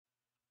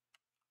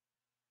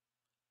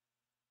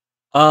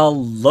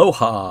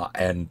Aloha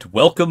and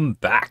welcome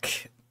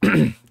back.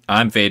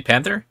 I'm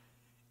Panther,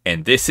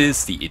 and this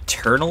is the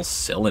Eternal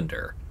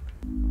Cylinder.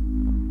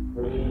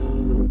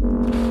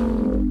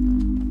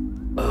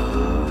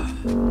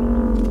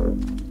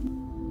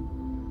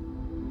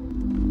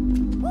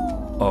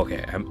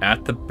 Okay, I'm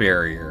at the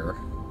barrier.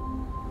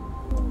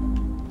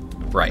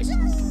 Right.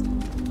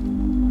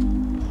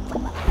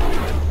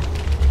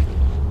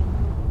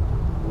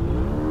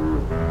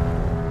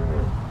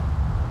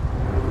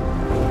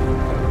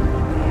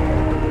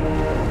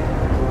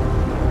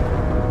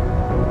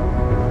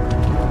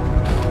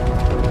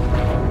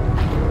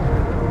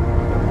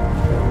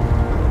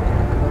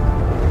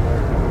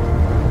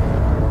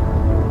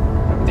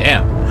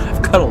 Damn,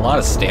 I've got a lot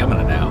of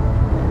stamina now.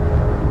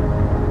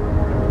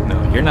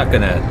 No, you're not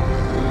gonna...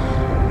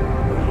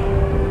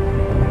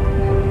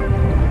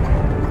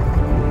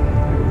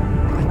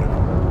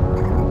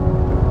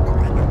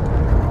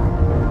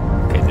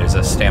 Okay, there's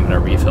a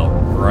stamina refill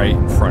right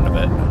in front of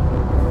it.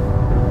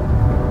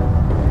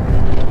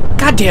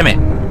 God damn it!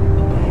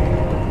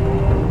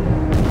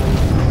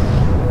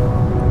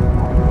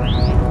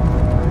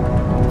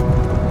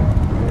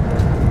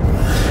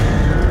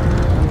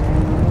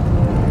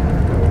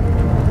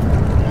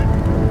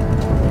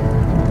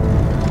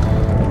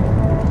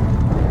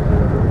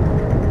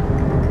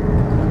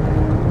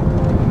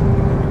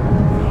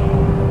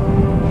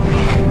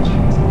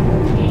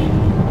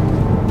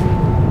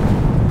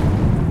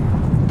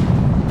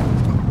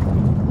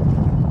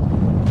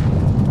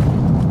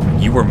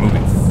 You were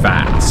moving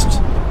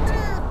fast.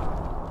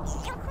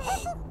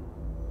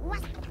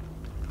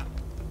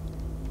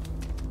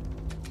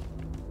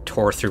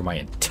 Tore through my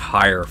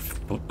entire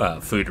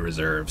food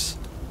reserves.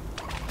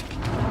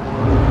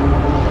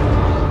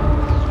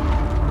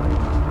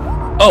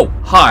 Oh,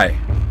 hi.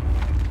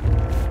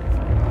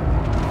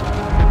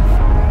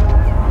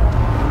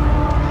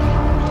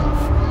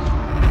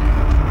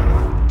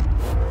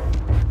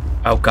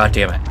 Oh, god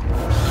damn it.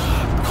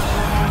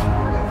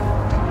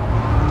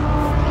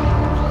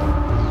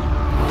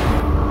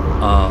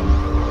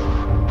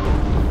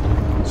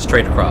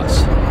 Straight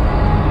across.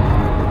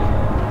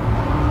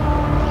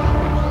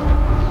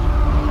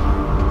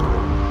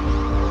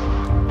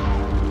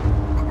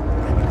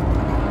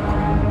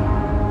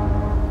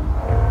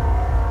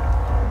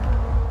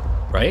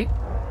 Right?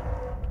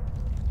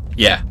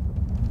 Yeah.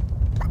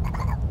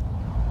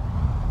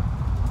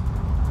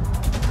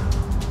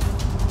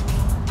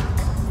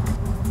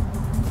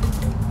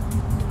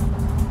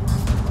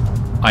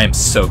 I am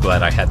so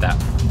glad I had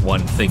that one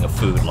thing of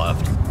food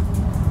left.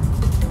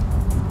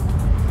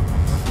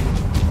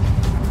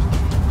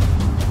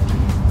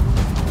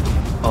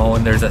 Oh,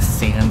 and there's a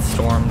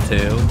sandstorm too.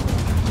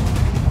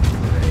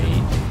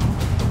 Great.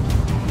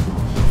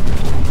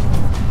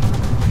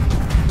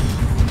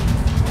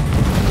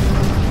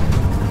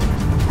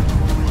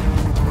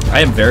 I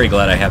am very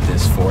glad I have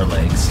this 4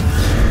 legs.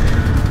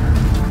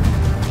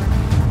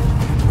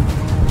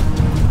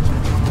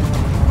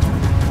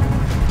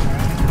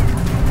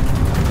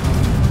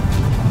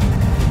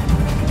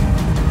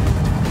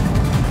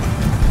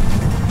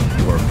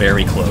 You are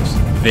very close.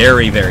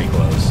 Very, very close.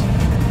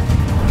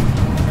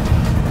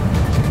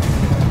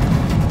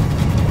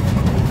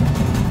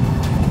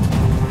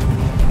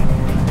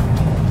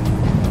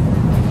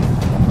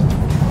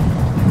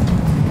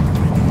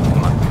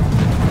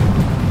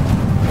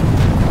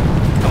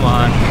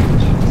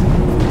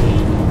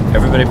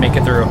 Everybody make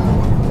it through.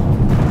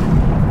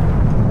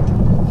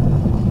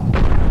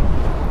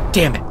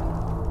 Damn it.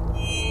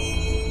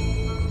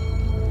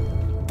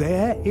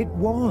 There it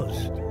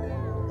was.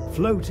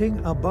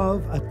 Floating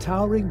above a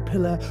towering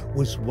pillar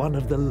was one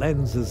of the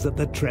lenses that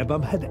the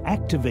Trebhum had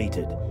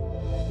activated.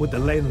 Would the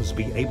lens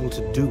be able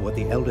to do what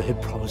the Elder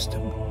had promised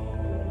him?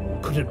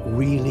 Could it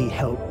really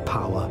help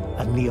power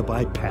a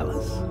nearby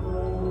palace?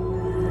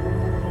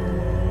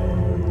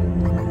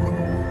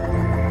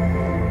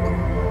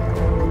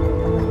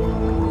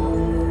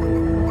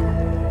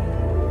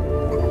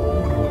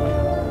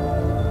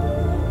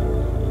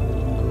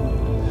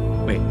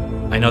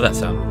 I know that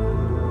sound.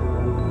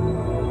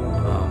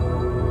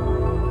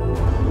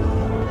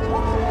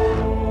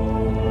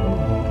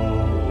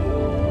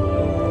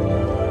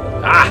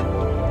 Ah!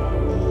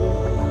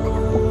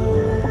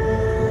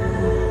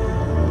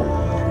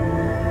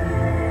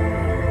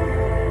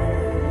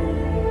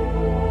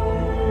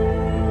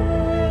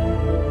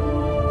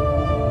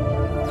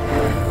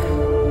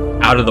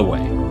 Out of the way.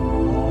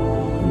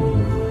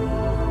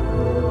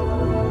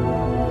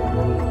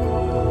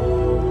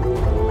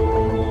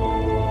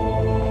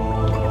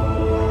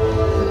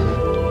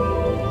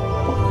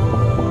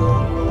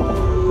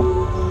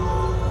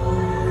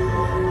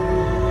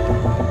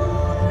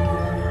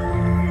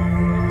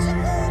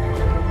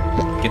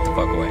 Get the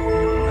fuck away.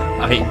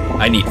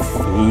 I need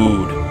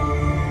food.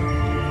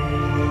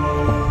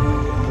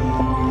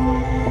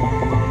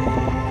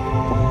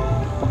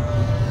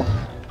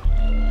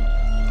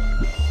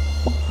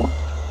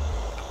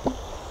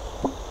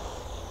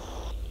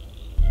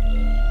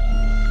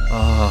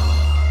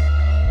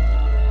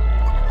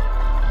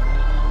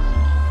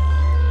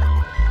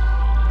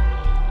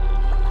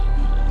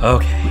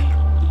 Okay.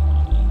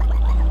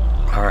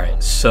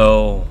 Alright,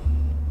 so...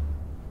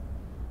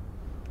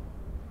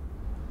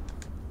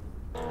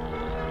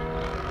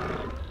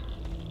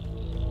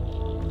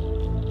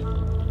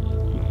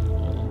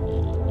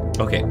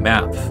 Okay,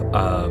 map.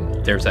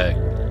 There's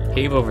a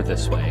cave over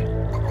this way.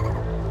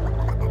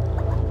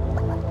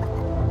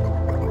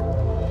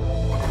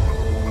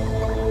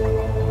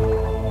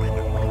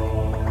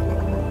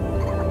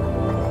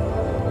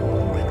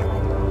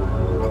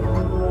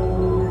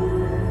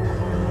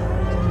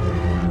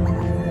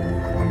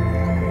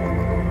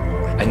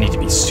 I need to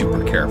be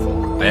super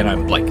careful, and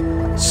I'm like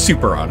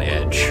super on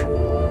edge.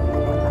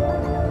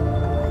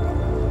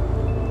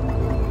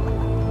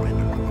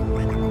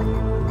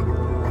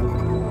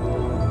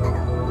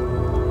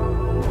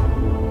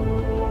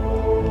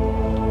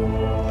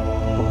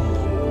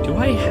 Do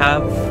I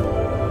have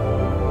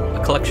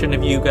a collection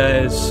of you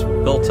guys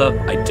built up?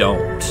 I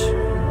don't.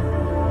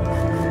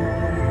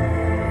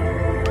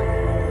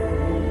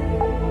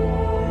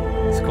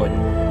 Let's go ahead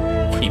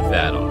and keep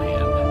that on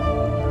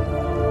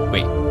hand.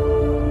 Wait,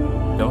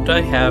 don't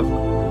I have...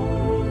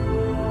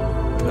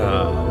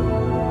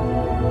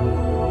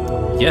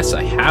 yes,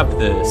 I have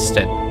the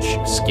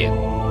stench skin.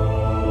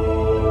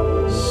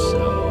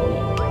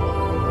 So...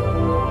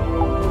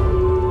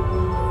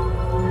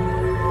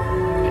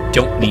 I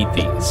don't need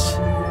these.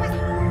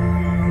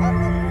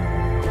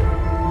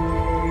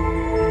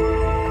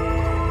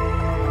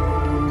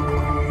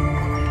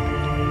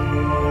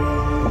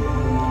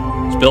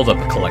 Let's build up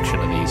a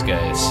collection of these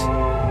guys.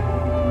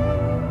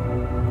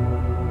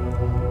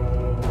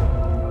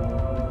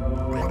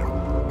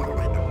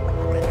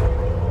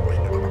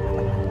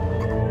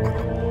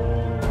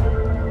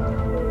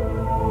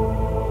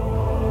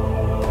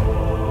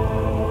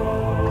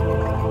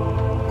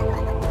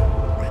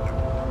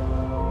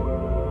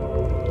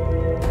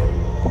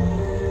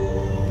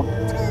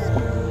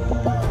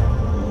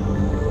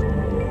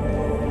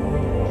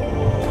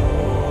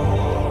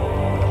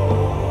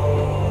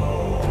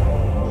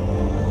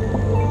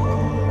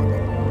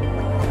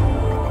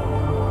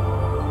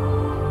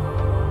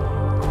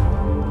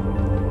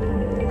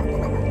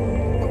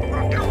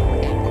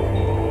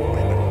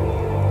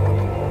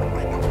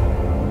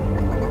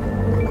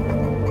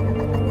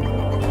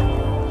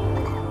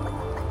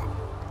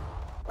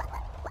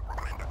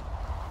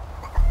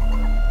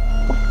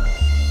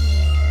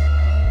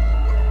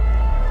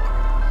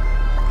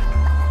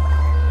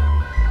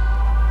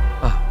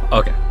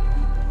 Okay.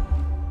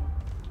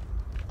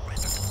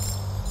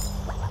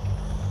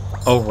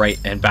 Oh, right,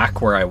 and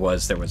back where I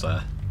was, there was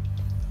a...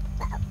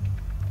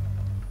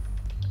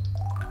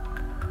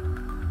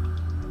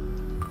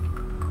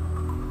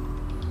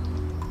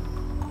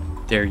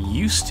 There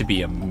used to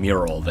be a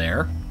mural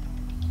there.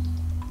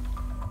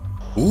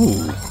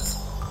 Ooh.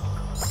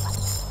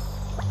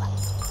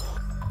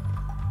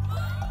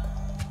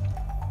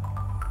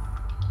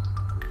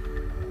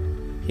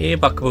 Hey,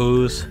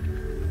 buckaboos.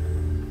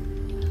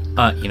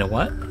 You know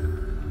what?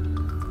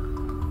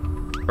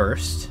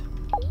 First,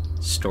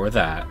 store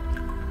that.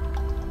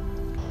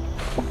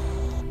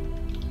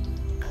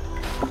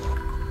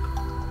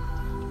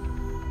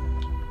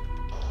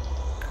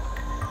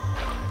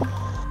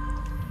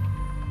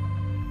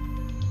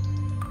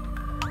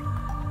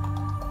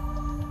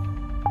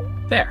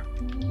 There.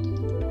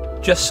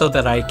 Just so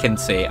that I can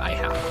say I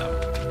have them.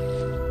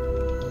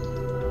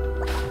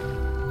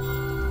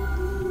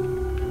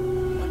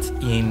 What's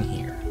in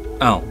here?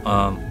 Oh,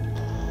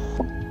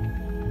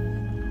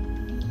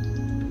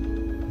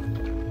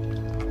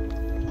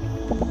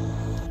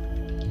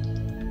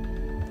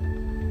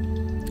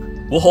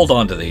 we'll hold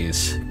on to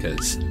these,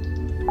 because...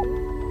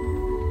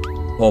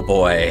 Oh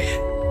boy.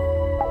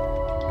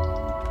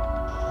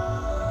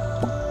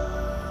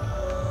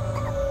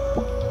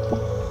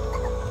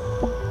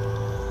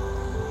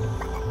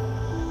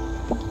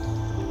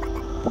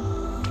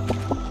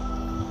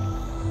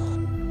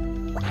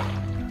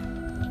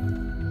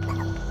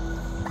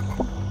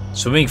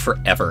 Swimming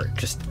forever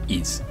just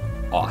is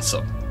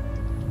awesome.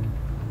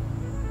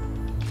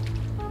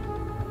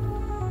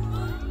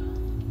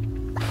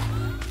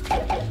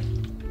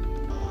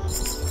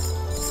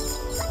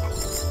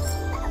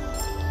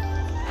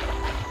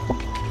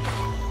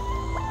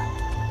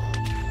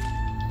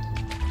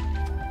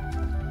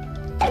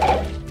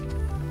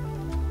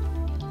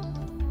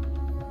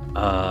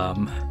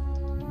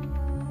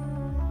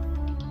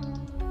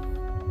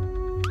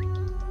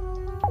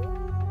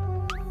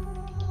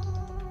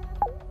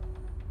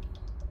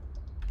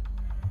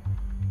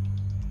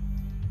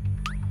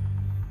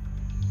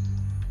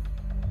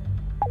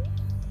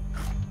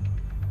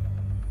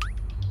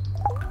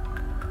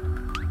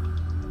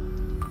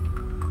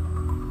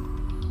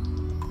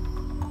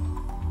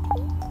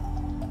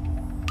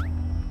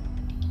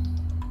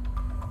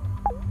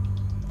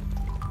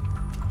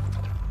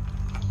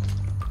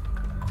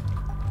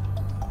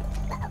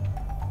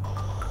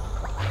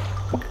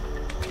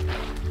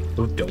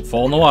 Ooh, don't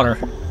fall in the water.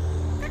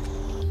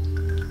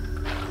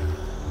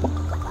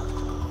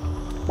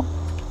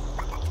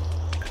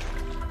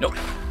 Nope.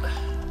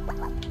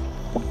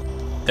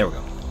 There we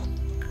go.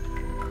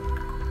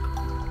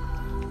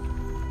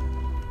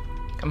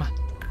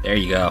 There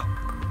you go.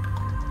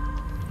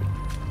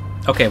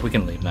 Okay, we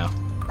can leave now.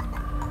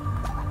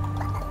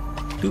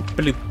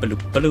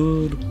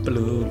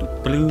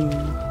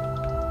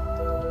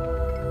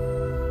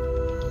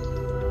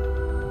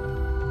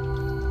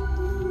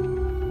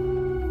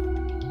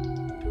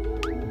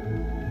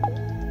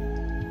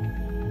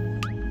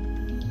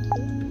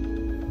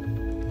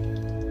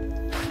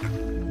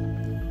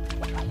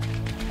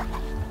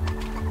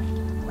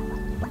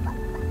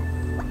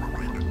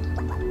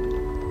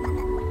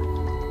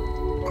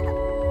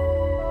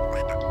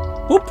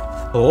 Whoop!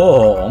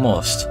 Oh,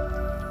 almost.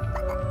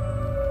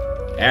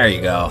 There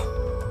you go.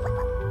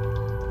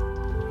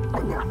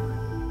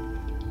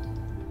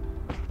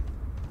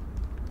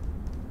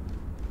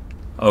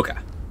 Okay.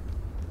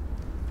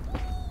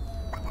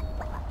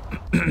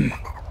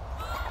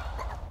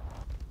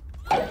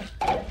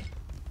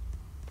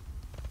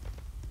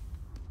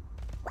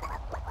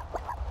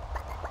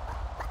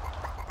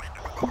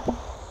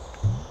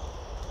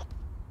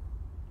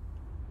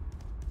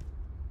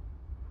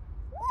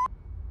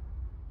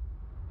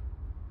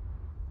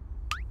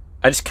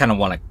 I just kind of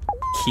want to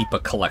keep a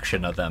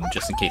collection of them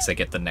just in case I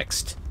get the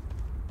next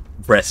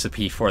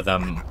recipe for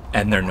them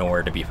and they're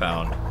nowhere to be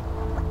found.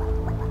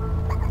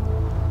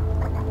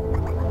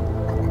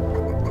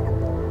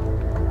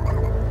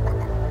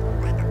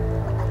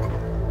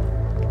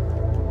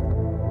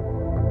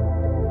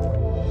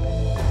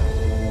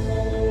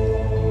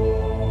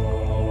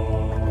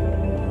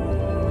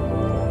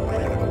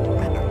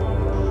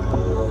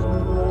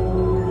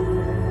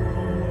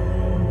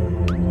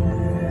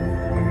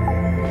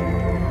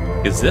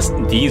 Because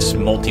these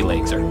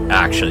multi-legs are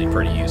actually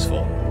pretty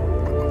useful.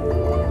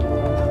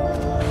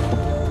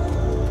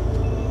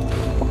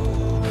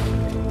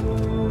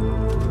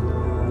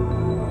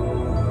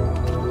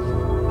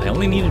 I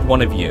only needed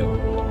one of you.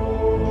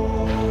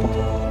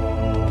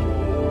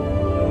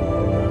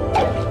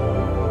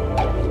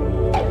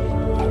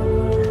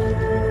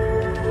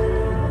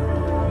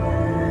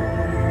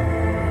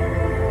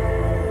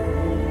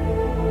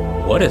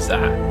 What is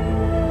that?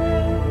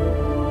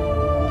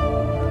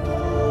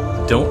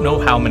 Don't know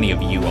how many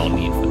of you I'll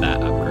need for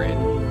that upgrade.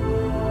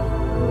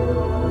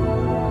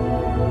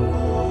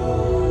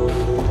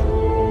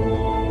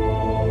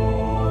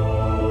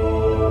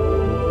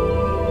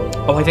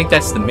 Oh, I think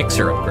that's the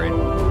mixer upgrade.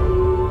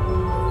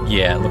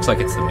 Yeah, it looks like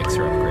it's the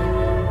mixer upgrade.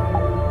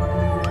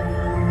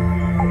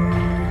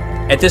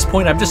 At this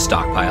point, I'm just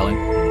stockpiling.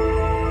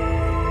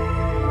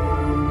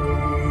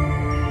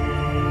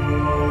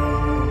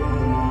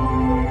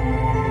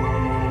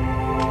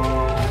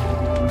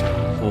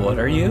 What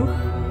are you?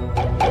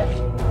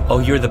 Oh,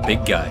 you're the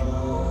big guy.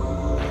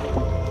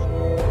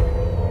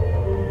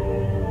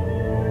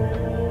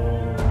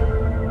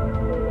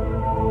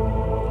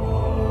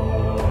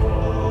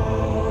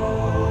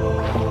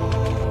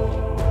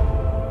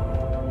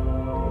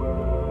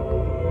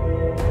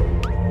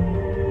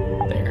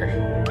 There.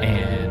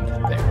 And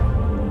there.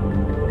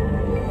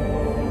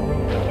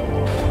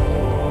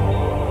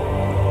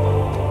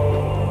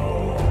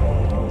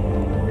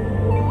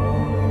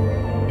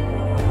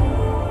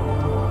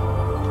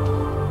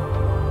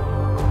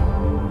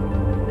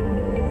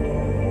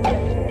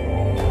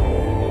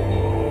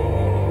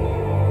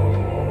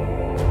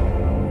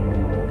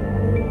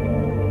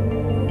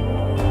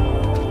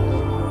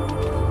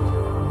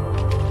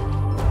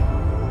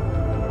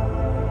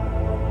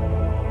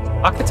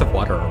 Pockets of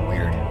water are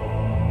weird.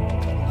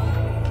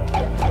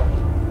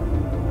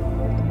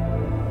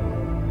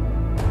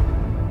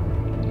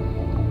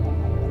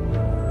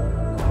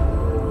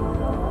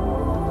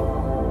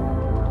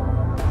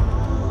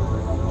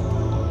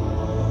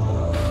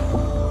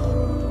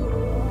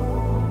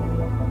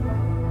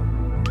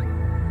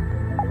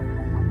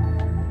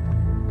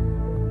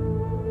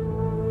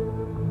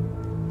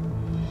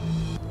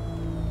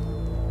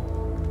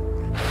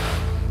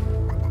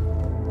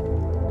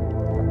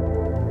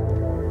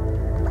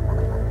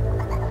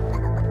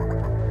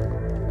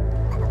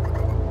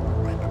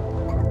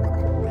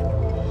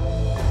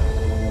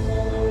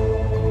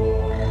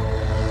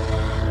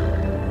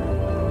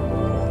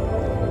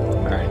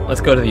 Let's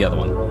go to the other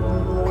one.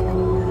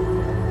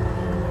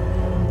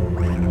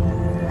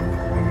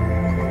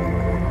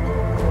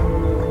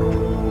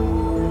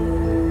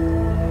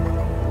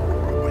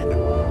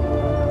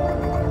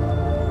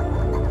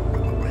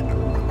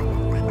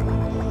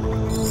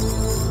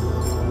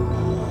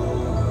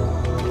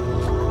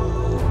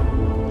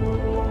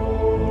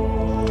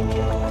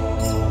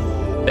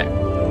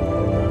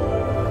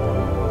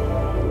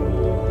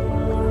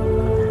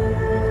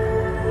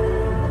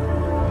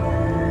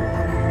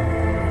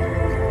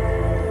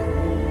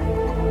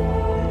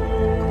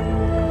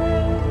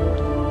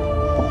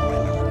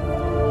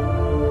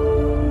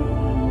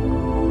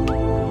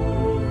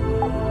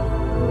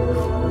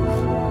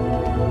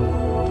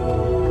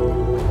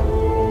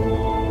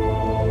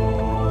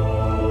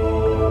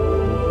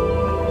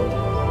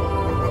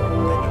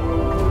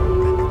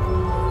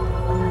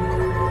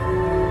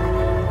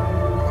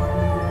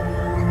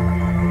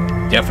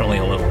 Definitely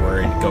a little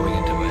worried going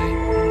into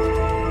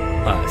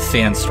a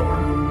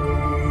sandstorm.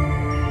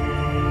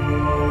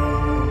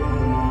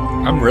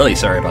 I'm really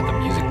sorry about the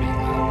music being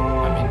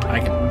loud. I mean, I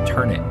can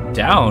turn it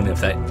down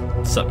if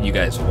that's something you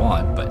guys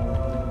want, but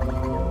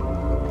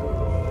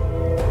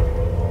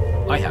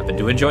I happen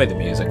to enjoy the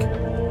music.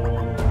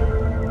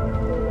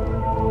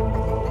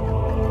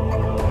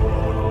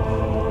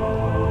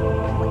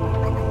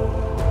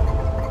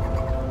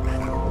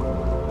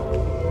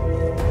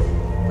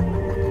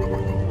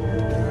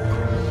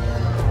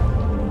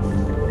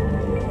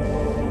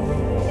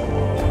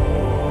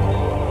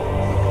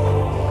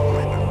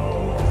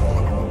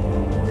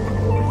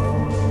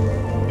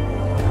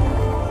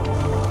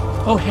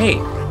 Oh, hey.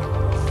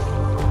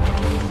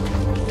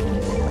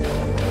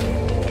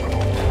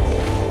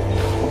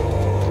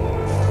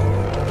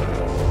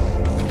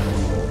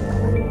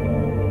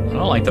 I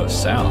don't like those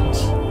sounds.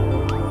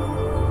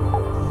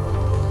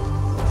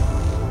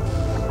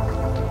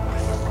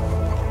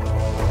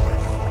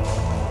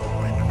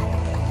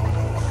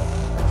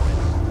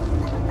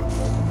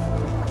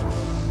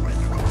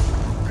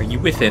 Are you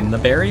within the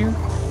barrier?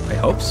 I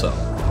hope so.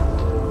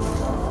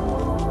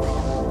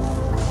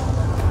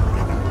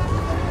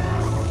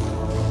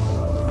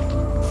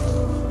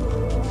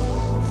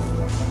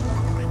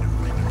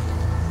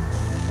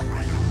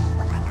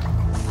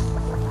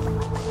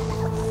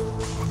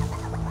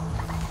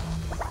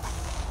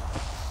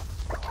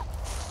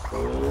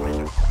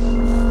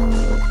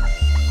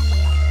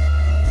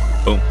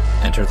 Boom.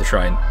 Enter the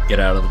shrine. Get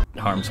out of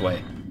harm's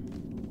way.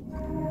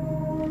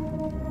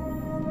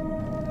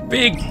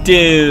 Big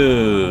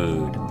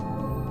dude!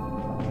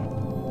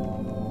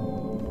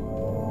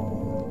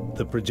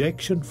 The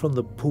projection from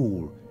the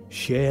pool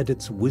shared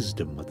its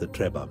wisdom with the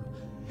Trebhum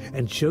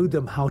and showed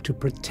them how to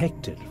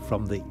protect it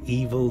from the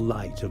evil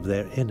light of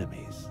their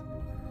enemies.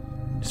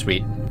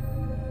 Sweet.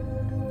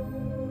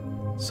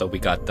 So we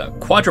got the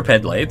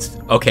quadruped blades.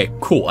 Okay,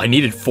 cool. I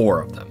needed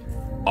 4 of them.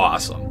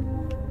 Awesome.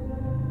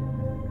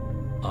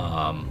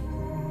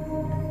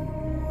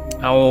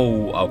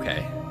 Oh,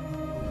 okay.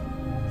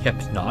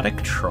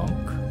 Hypnotic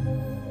trunk?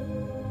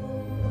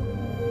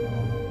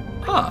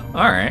 Huh,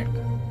 alright.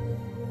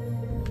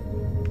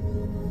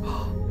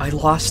 I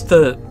lost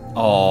the...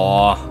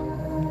 Aww.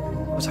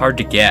 It was hard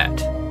to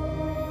get.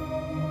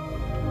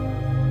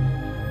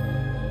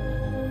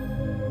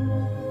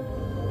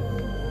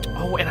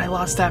 Oh, and I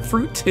lost that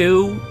fruit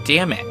too.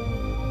 Damn it.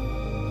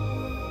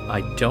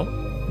 I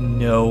don't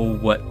know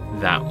what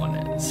that one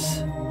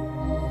is.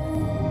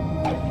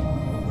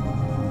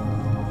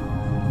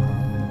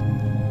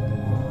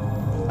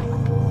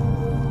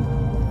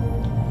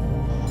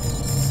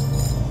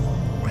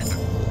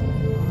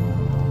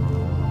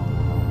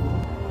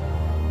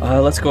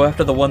 Let's go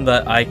after the one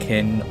that I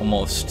can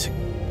almost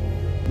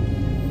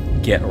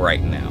get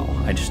right now.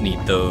 I just need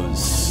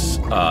those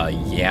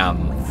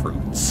yam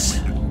fruits.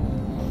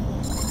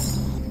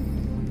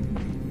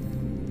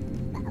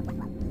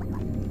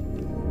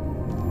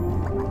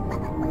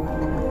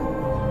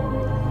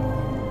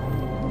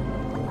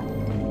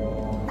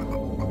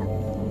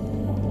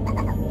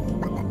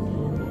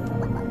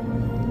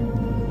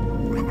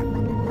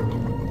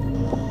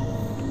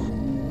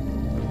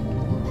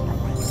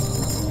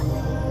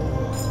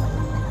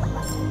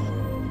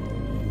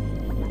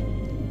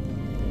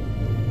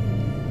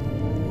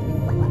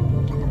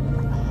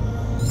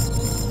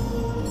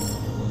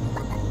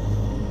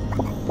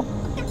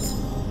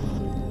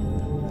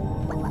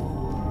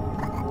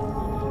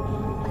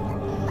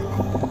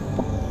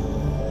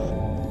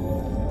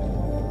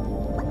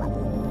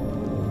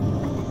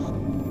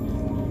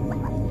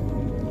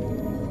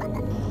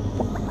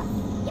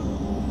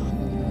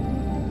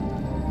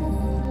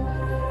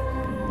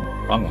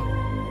 Wrong one.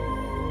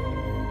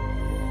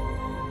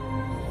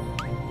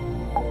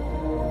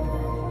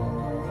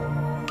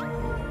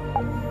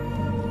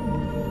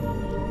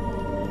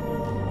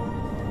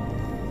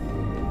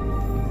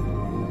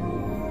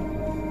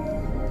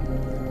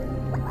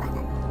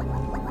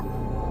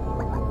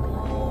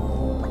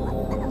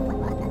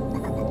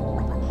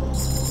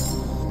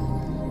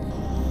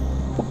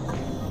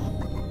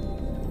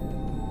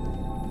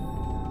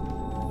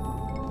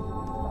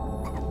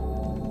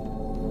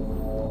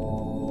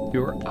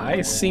 Your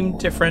eyes seem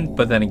different,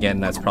 but then again,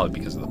 that's probably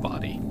because of the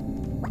body.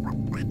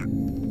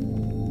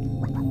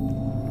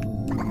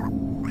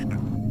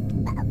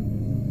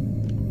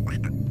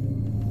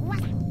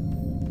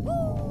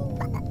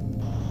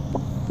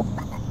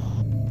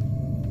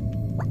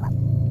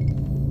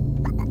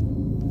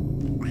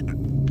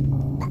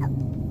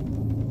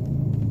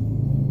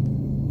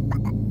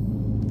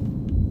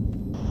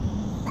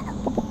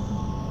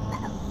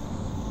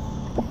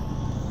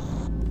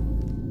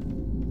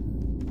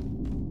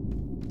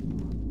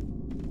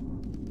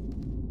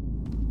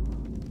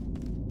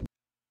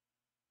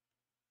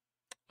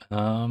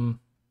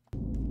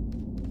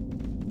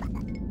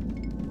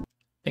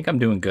 I think I'm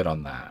doing good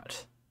on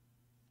that.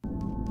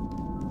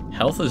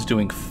 Health is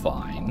doing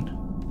fine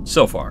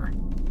so far.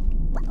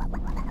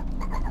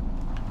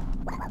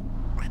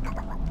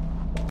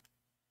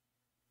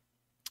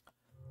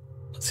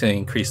 Let's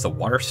increase the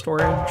water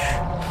storage.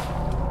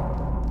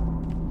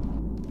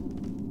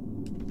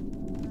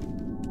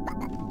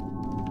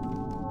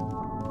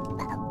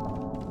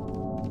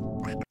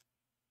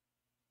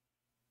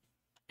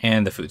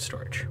 the food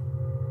storage.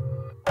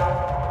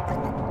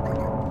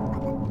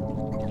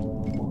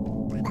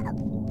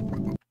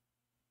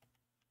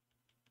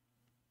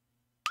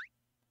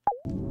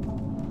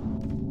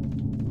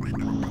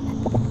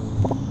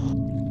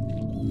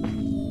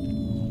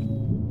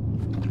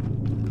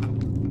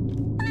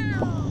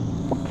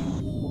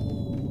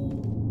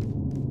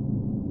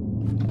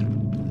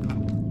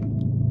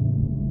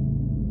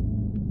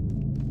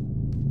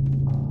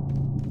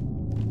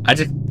 I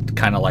just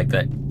kind of like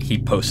that he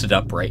posted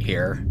up right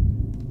here.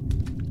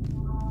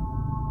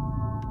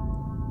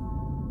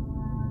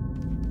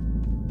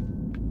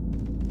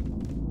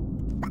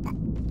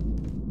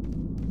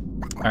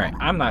 Alright,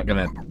 I'm not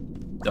gonna...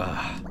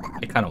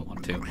 I kind of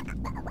want to.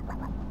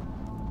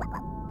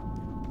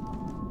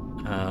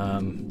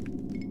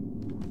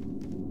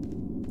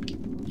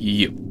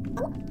 You.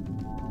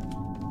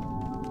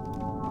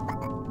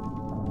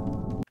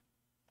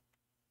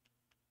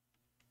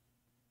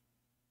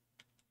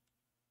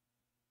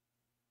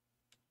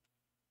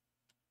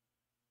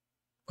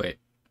 Wait.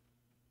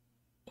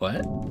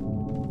 What?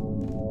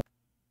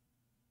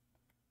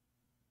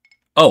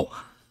 Oh!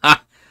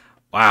 Ha!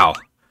 Wow.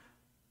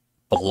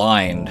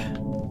 Blind.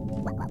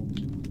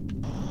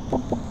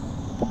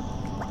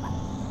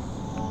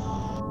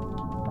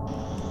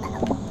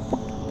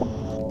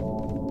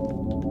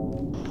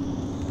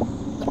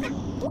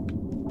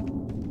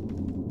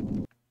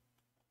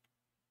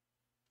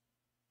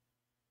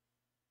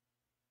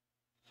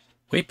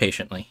 Wait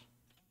patiently.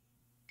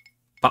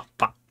 Pop,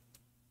 pop.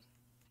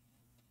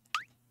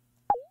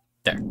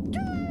 There.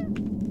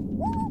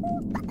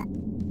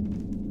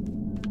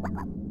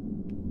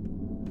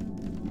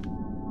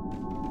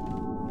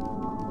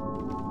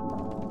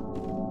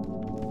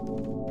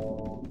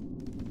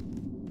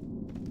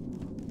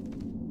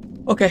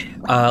 Okay,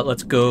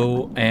 let's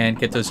go and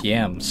get those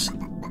yams.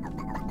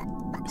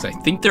 Because I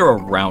think they're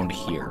around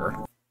here.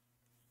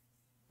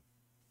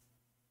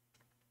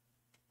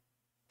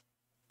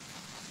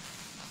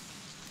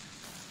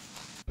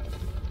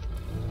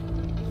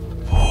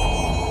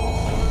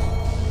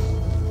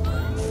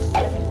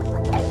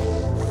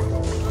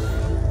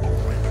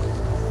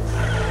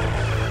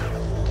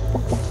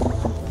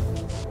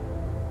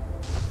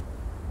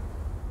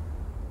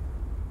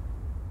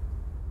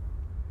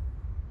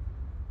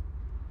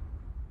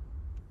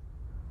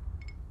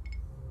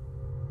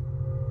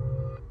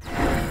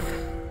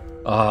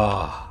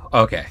 Oh,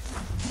 okay.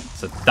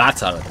 So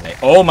that's out of the way.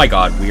 Oh my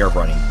god, we are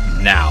running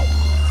now.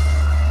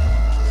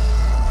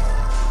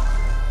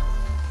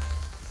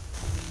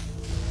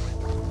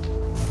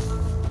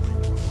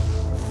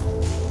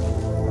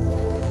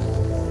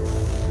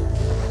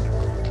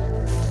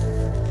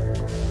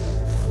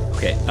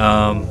 Okay,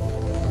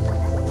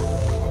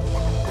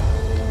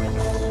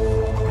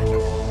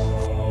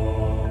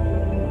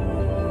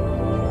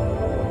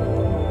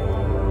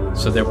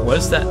 so there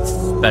was that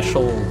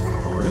special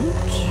fruit?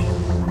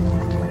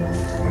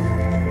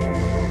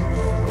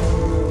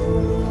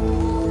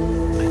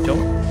 I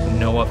don't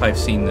know if I've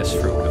seen this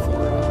fruit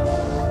before.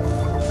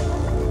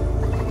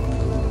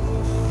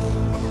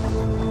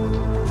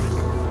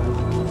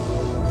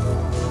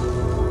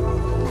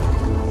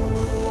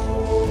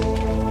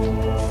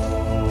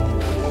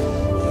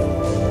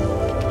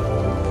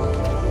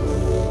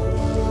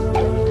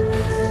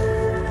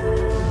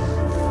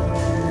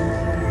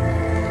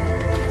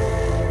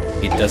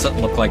 It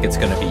doesn't look like it's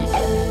gonna be here.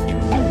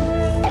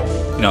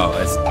 No,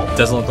 it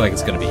doesn't look like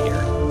it's gonna be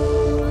here.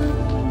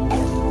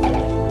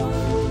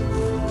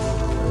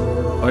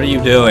 What are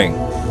you doing?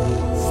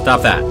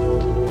 Stop that.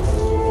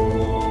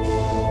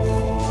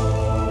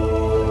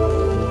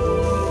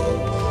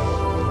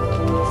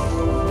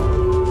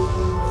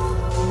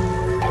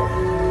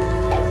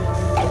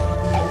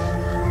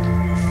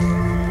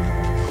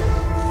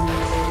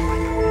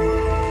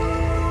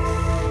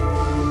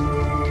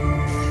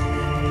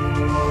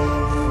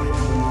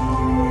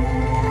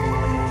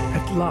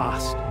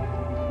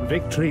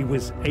 Victory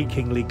was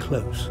achingly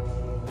close.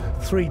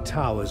 3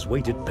 towers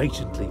waited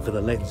patiently for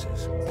the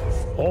lenses.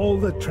 All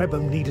that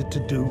Trebham needed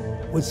to do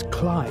was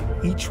climb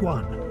each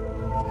one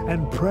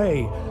and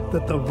pray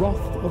that the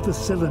wrath of the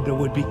cylinder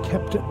would be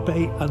kept at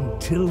bay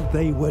until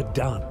they were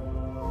done.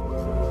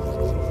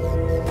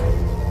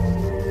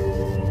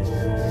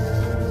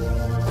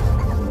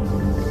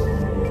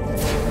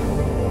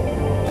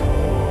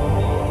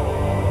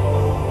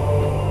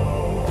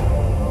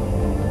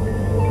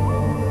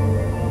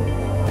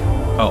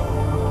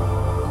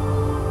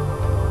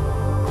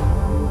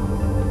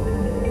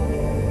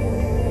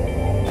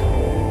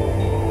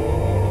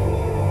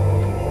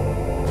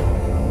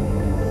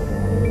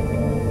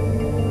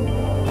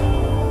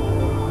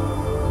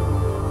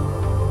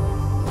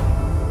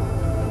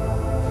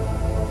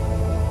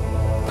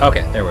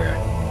 Okay, there we are.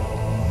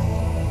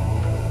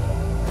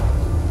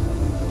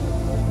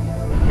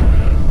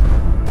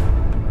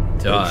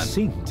 Done. They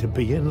seemed to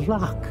be in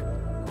luck.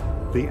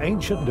 The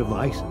ancient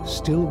device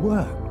still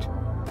worked.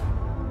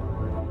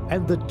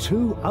 And the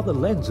 2 other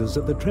lenses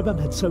that the Trebham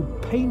had so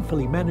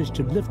painfully managed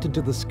to lift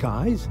into the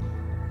skies?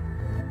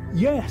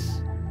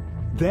 Yes,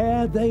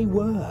 there they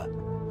were,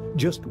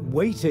 just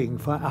waiting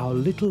for our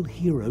little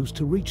heroes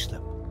to reach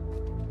them.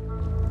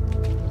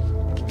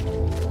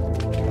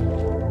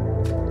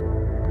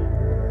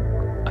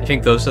 I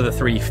think those are the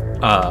 3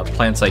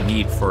 plants I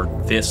need for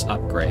this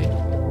upgrade.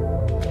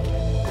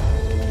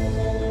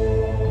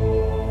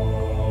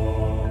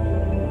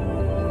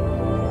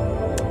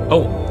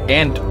 Oh,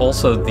 and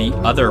also the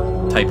other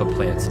type of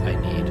plants I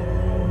need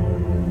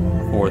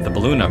for the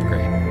balloon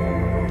upgrade.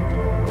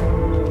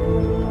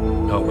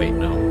 Oh, wait,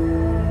 no.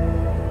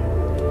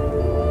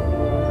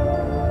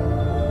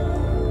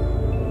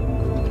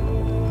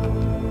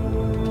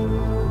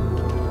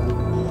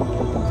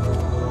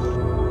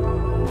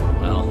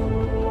 Well,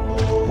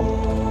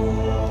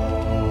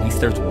 at least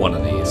there's one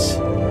of these.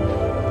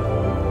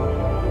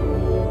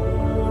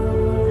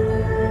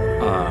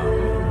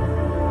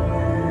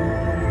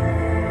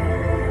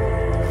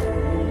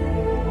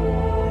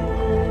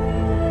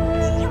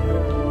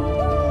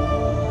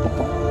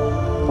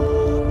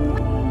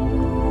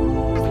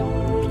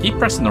 Keep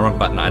pressing the wrong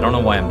button. I don't know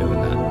why I'm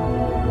doing that.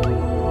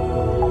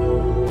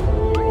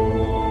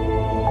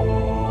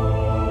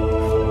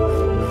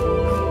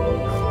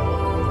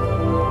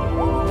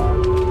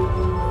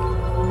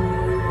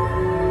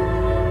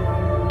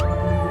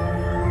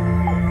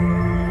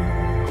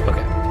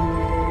 Okay.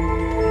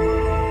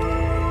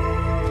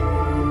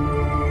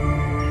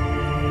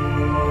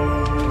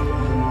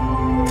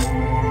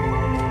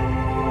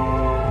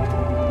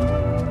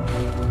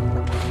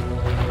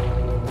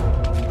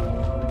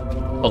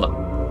 Hold up.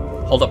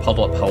 Hold up, hold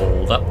up,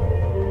 hold up.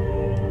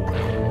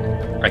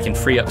 I can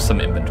free up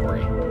some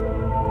inventory.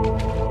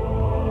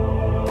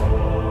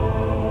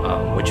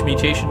 Which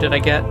mutation did I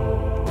get?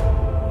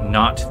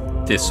 Not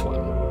this one.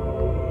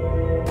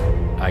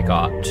 I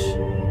got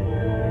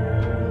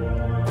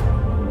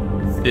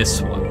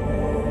this one.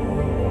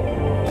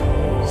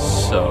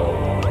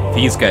 So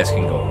these guys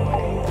can go away.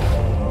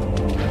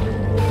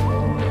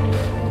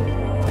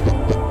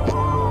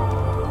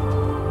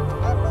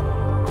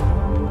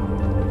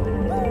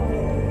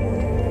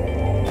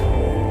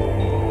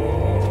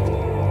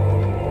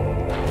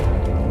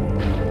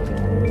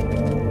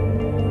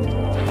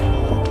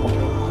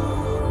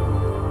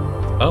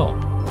 Oh.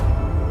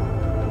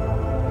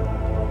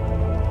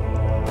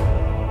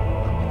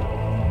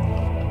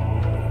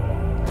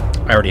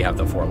 I already have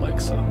the 4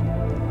 legs, so.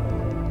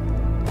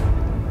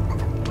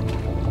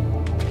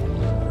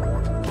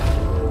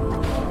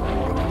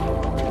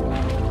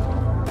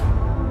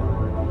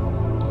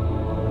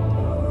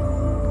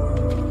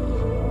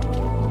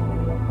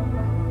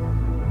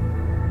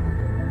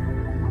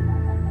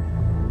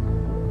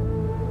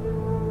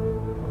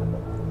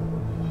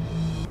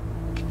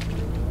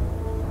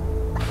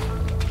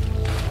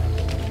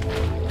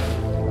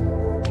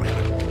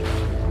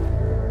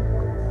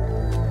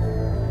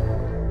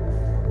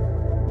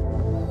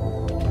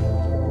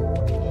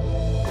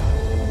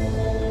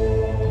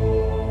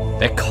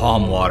 That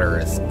calm water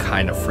is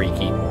kind of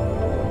freaky.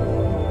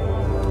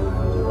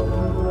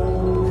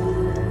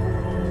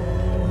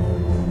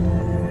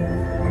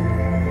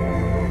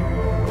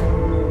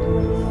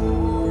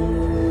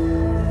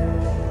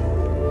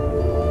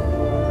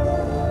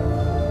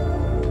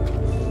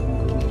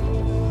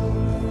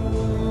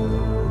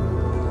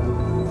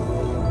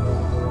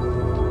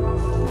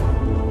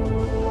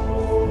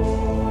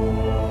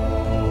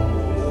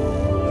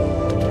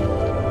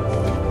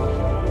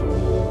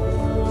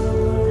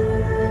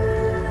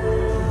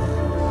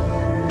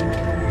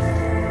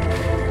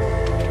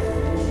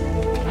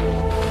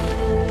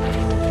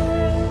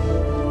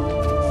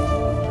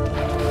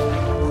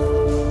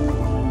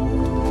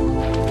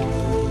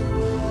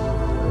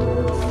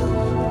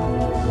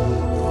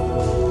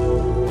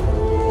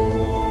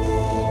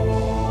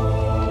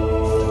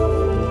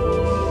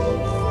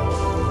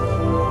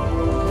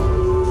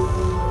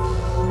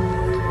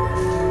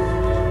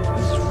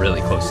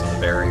 Really close to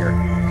the barrier.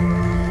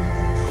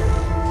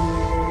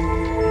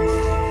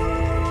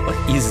 What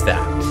is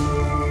that?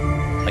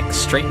 Like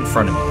straight in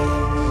front of me.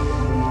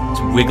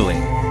 It's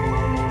wiggling.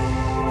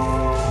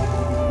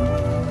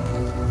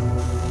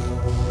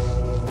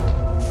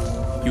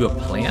 You a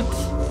plant?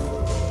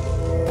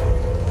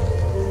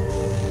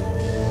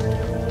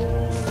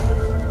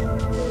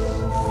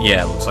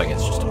 Yeah, it looks like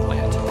it's just a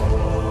plant.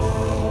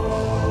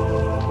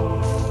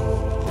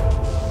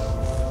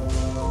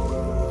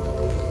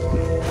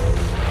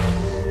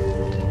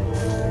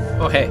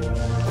 Oh, hey.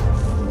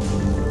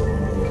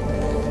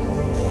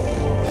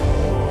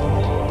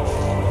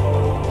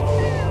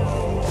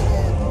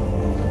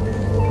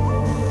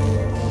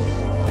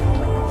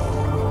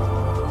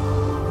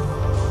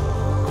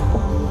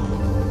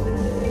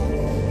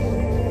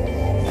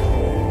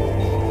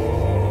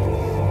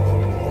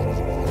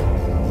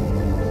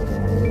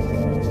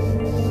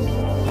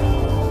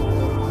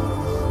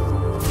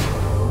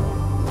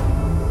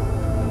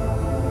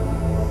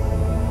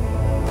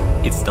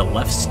 It's the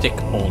left stick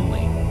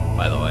only,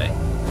 by the way,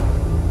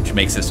 which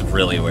makes this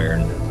really weird.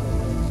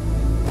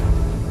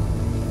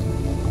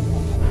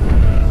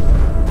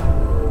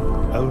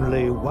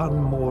 Only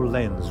one more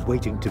lens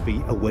waiting to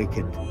be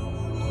awakened.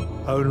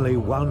 Only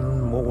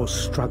one more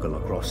struggle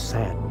across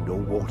sand or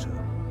water,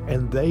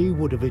 and they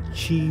would have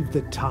achieved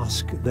the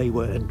task they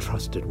were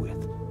entrusted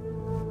with.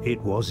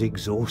 It was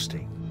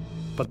exhausting,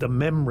 but the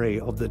memory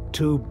of the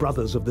two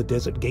brothers of the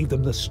desert gave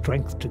them the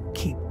strength to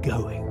keep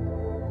going.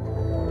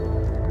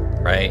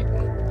 Right.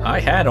 I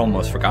had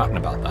almost forgotten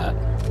about that.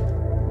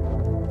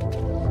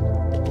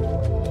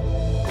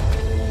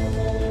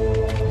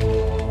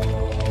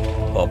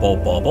 Bubble,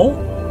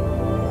 bubble?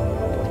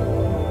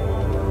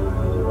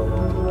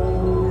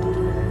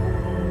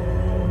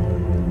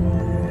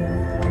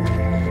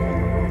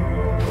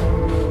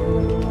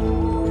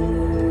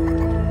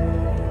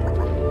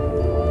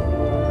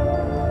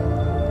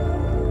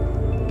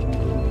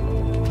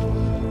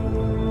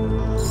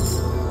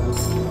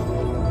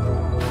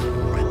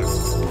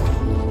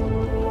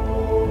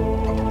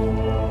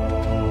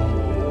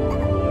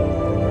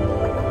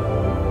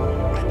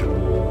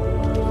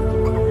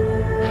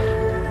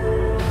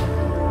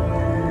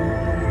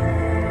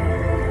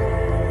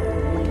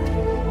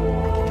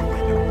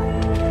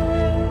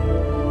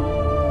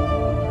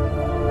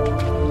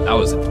 That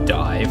was a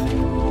dive.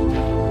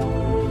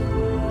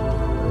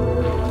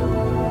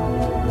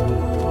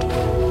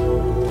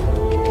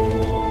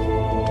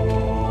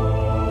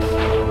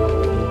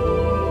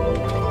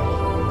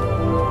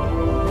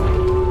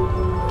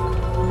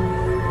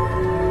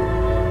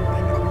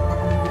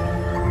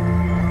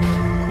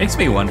 Makes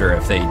me wonder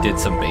if they did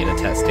some beta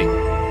testing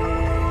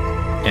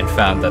and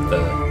found that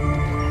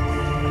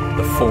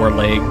the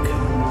foreleg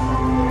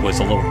was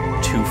a little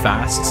too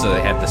fast, so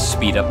they had to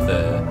speed up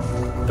the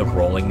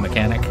rolling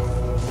mechanic.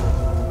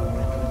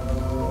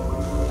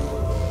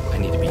 I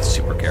need to be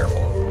super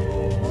careful.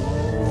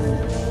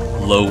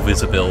 Low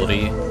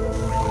visibility.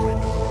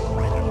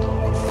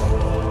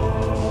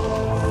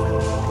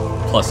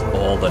 Plus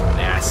all the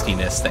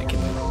nastiness that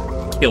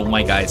can kill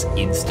my guys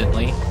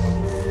instantly.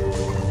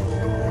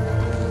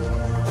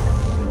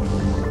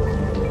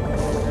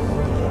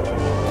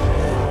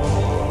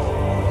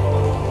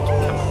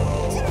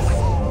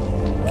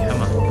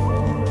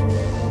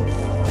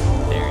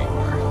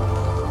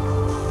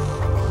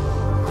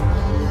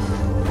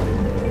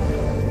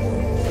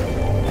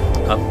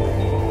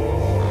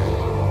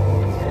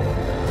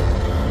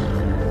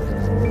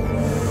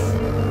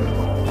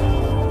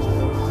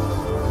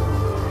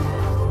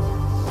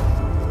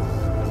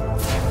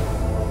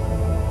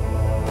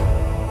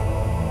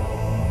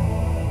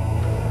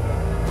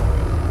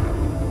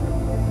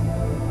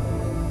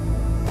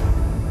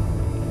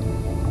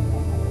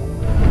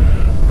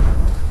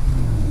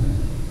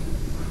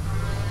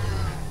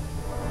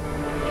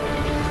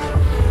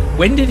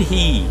 When did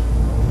he?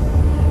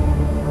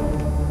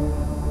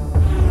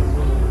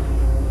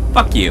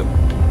 Fuck you.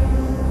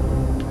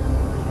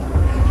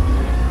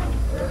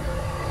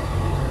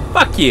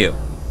 Fuck you.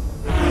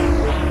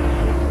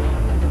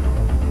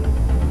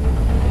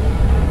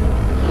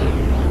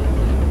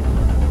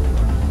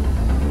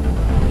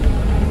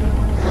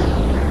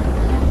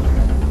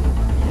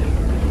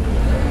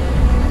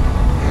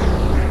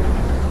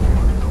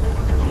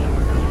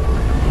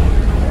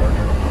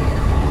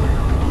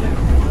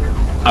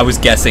 I was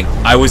guessing.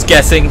 I was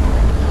guessing.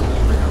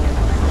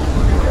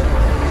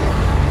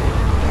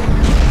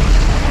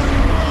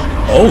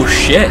 Oh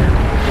shit.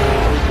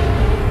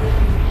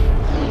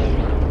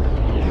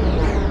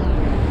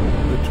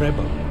 The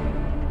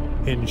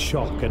Trebhum, in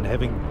shock and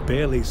having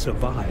barely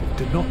survived,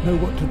 did not know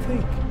what to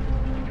think.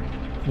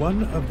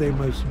 One of their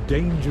most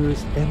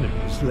dangerous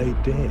enemies lay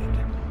dead.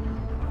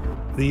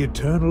 The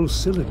eternal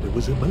cylinder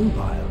was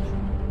immobile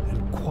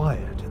and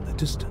quiet in the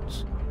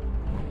distance.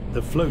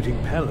 The floating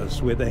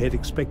palace where they had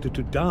expected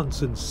to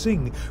dance and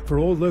sing for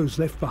all those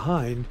left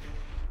behind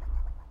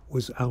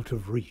was out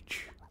of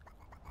reach.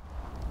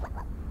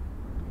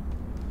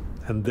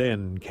 And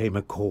then came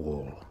a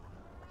call.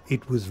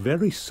 It was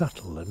very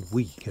subtle and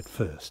weak at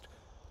first,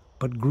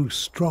 but grew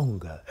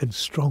stronger and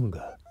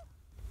stronger.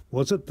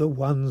 Was it the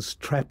ones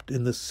trapped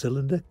in the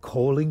cylinder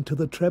calling to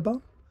the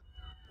Trebhum?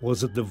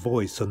 Was it the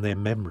voice in their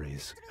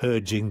memories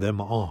urging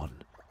them on?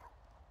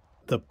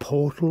 The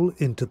portal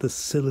into the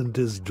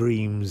cylinder's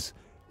dreams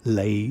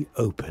lay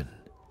open.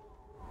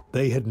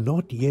 They had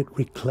not yet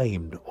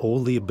reclaimed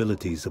all the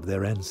abilities of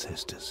their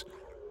ancestors.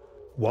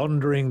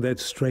 Wandering that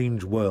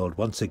strange world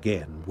once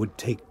again would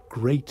take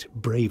great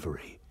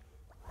bravery.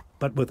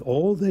 But with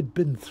all they'd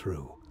been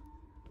through,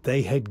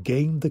 they had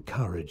gained the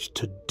courage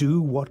to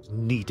do what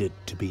needed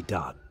to be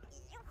done.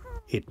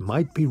 It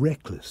might be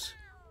reckless,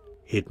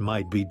 it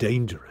might be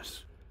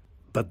dangerous,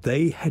 but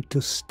they had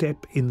to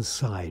step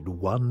inside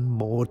one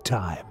more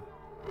time.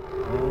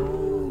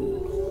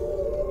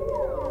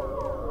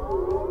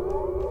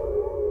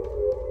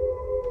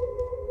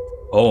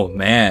 Oh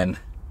man.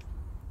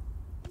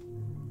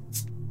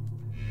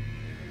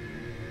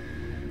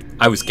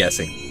 I was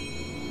guessing.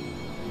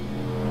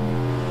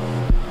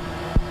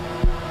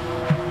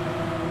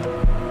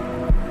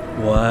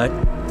 What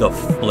the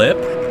flip?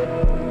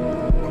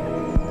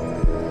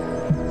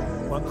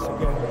 Once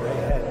again they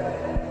had.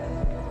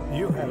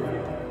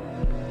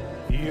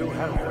 You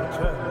have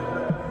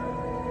returned.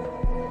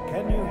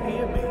 Can you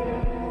hear me?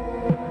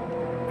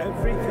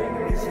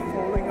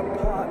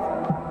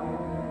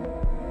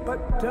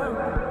 don't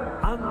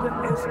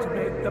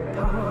underestimate the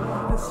power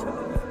of the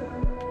cylinder.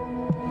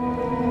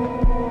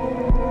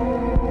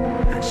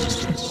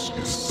 Existence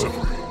is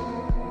suffering.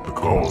 The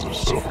cause of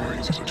suffering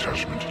is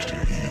attachment to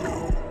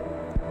ego.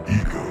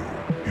 Ego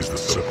is the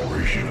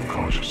separation of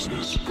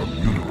consciousness from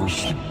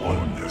universal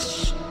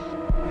oneness.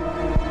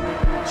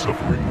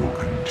 Suffering will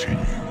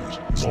continue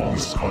as long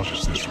as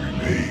consciousness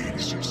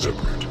remains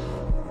separate.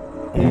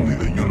 Only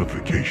the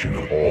unification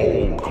of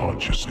all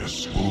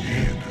consciousness will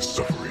end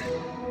suffering.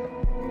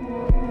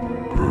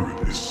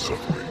 Birth is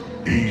suffering.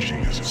 Aging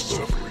is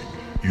suffering.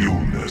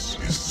 Illness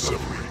is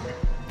suffering.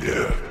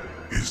 Death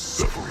is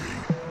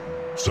suffering.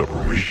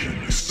 Separation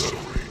is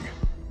suffering.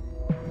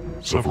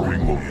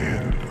 Suffering will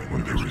end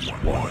when there is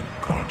one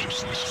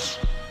consciousness.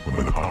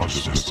 When the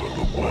consciousness of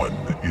the one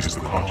is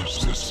the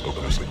consciousness of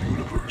the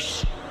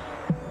universe.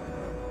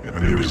 And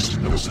there is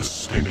no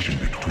distinction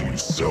between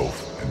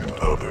self and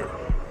other,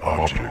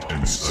 object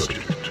and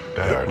subject,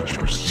 that which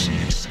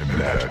perceives and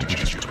that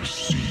which is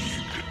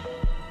perceived.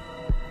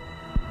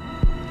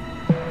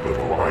 The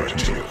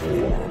variety of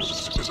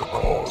forms is a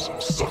cause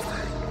of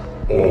suffering.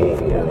 All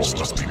forms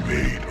must be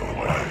made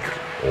alike.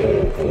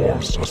 All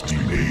forms must be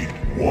made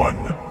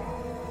one.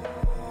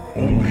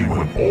 Only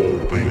when all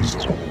things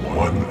are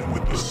one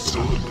with the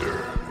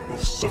cylinder will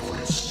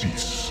suffering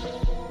cease.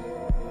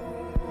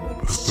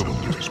 The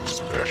cylinder is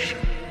perfection.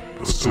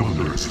 The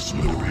cylinder is its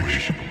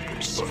liberation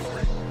from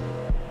suffering.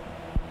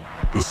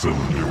 The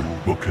cylinder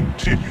will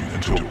continue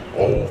until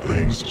all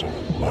things are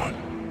one.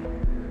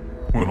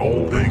 When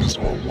all things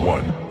are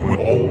one, when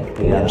all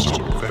forms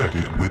are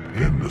perfected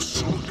within the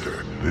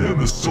cylinder, then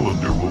the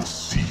cylinder will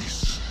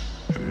cease,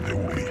 and there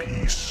will be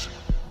peace.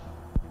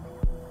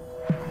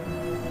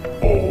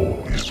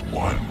 All is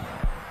one.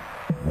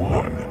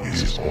 One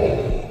is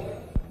all.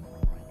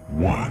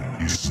 One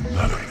is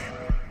nothing.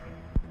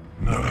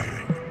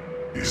 Nothing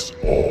is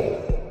all.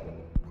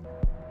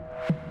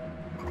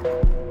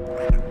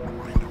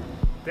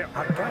 There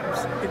are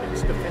gaps in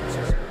its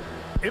defenses,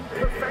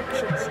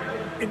 imperfections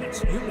in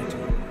its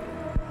unity.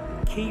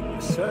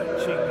 Keep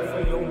searching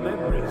for your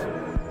memories.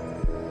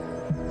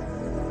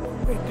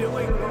 We're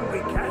doing what we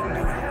can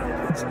to help.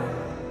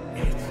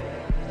 It's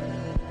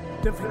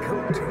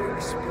difficult to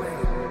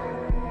explain.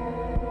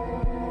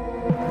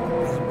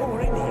 There's more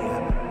in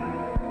here.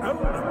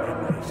 Older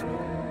memories.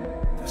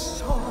 The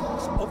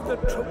songs of the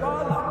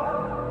Tribala.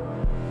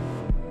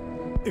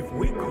 If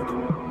we could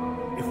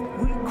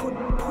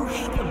push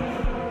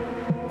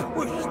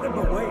them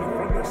away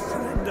from the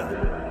cylinder.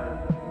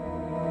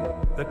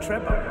 The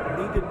Trevor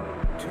needed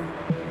to.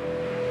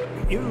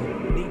 You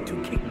need to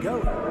keep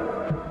going.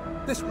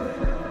 This way.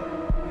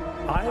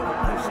 I've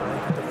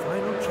isolated the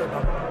final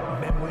Trevor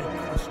memory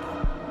cluster.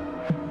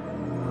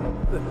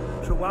 The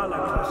Triwala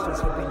clusters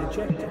have been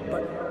ejected,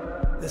 but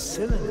the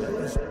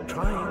cylinder is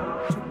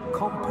trying to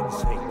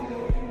compensate.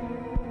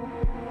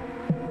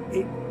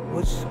 It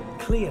was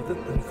clear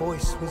that the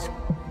voice was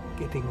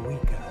getting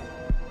weaker.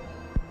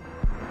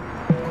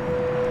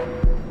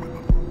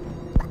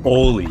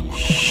 Holy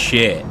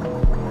shit.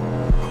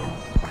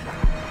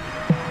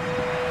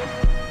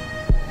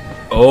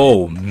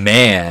 Oh,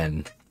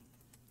 man.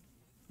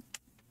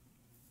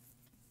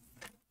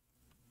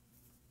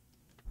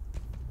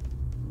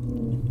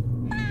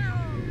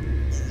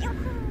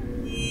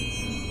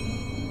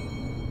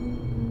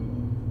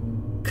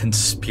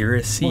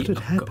 Conspiracy What had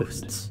of happened?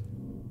 ghosts.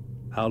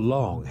 How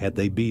long had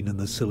they been in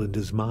the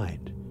cylinder's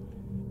mind?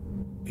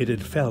 It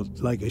had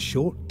felt like a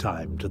short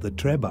time to the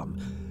Trebum,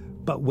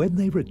 but when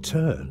they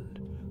returned,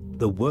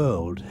 the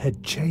world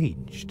had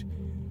changed.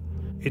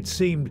 It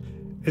seemed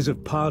as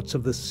if parts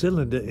of the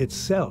cylinder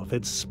itself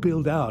had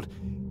spilled out,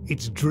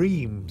 its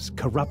dreams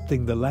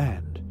corrupting the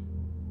land.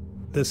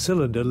 The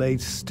cylinder lay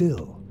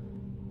still,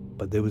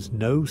 but there was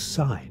no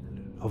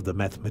sign of the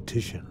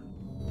mathematician.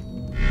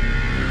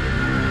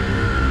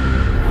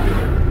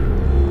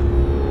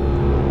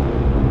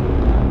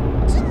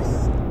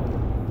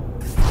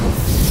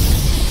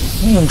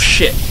 Oh,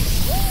 shit.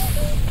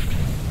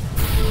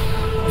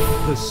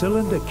 The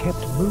cylinder kept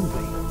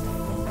moving.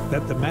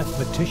 That the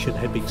mathematician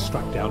had been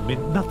struck down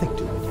meant nothing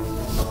to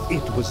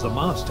it. It was the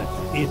master.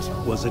 It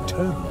was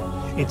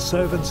eternal. Its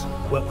servants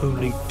were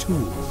only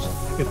tools.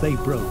 If they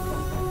broke,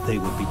 they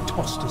would be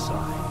tossed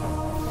aside.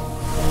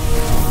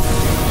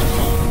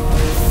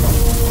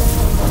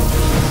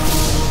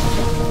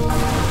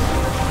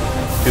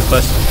 Too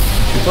close.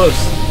 Too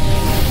close.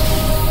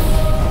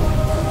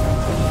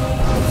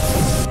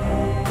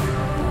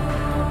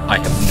 I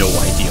have no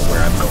idea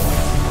where I'm going.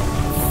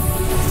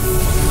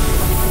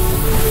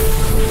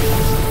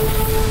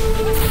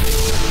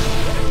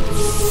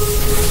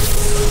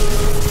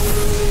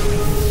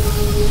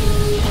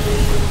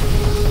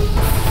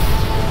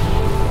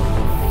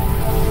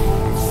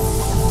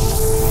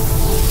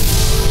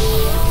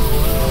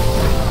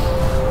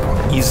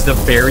 Is the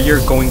barrier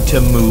going to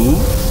move?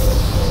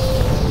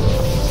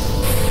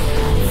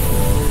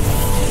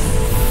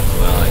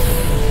 Well,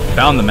 I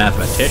found the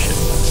mathematician.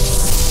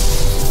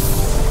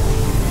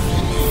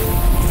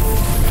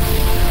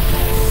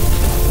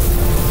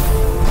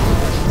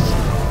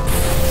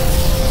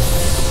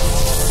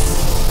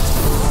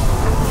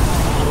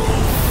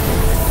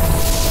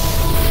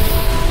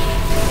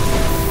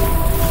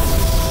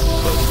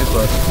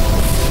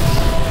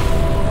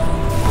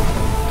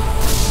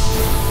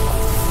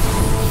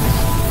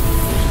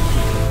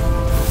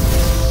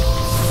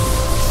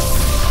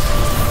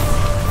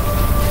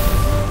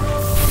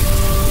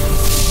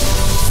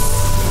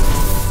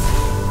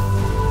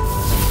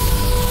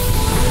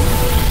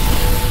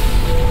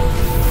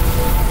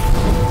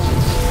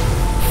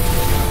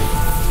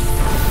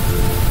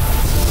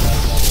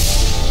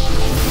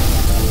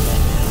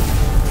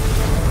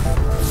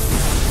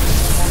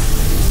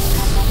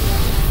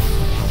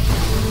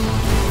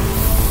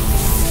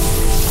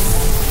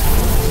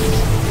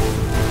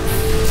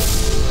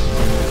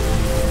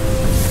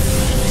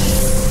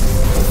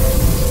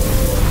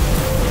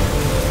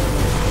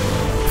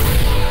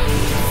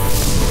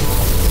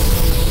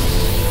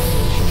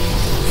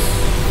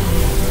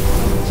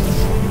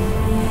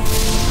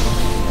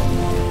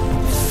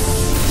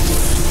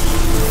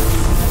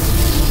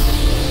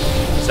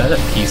 that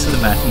a piece of the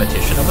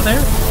mathematician over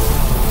there?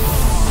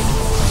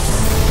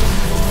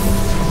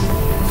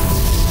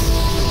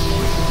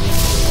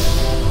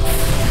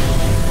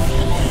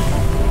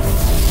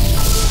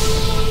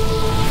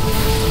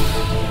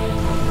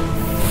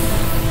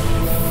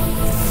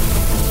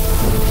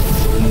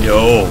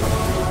 No.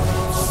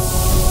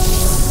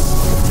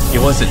 He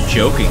wasn't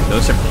joking.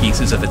 Those are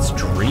pieces of its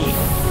dream.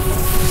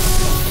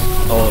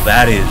 Oh,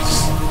 that is...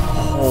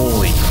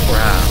 Holy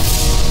crap.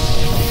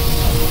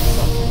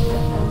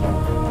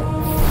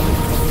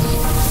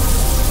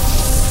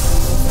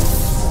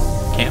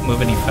 Can't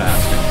move any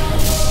faster.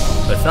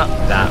 But it's not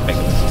that big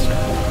of a concern.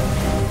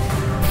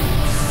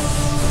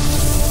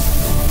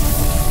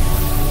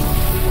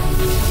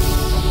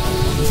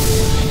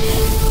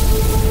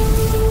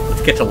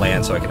 Let's get to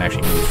land so I can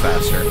actually move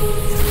faster.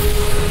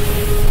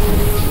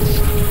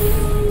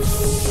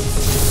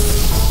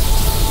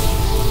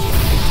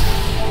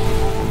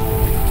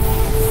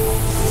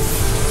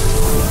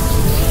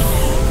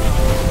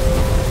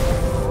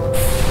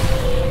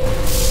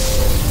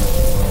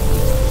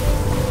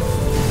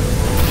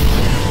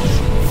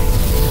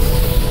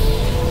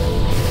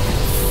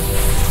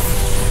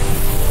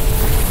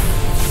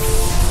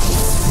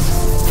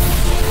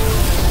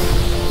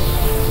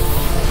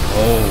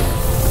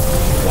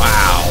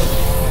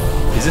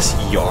 Is this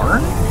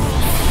yarn?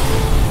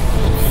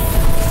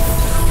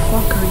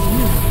 What are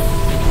you?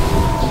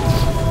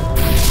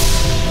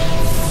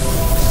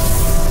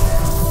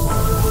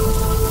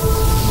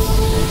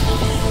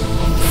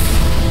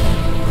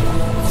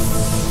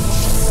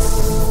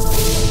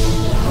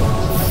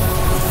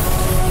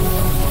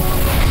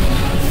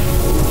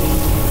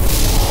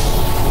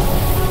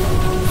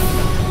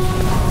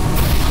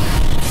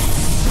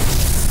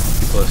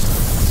 Too close.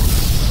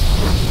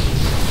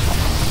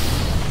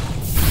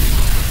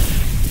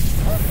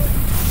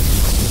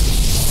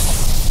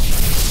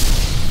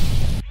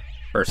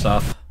 First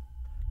off,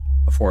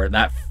 before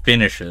that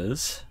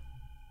finishes,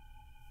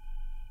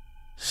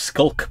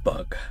 Skulk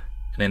Bug,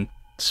 an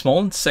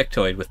small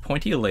insectoid with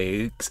pointy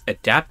legs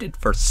adapted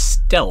for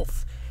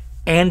stealth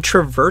and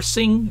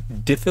traversing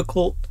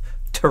difficult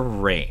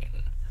terrain.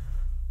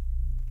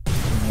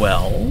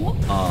 Well,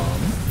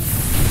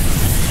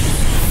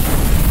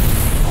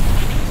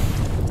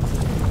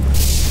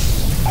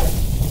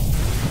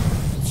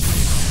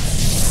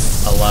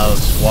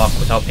 allows walk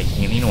without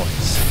making any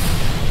noise.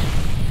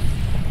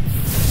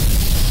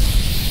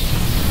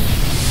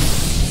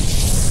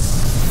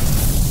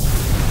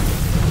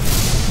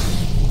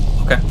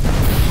 Okay.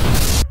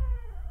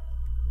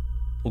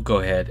 We'll go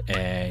ahead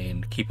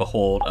and keep a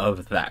hold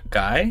of that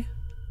guy.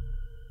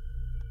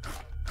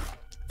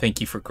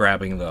 Thank you for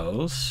grabbing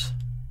those.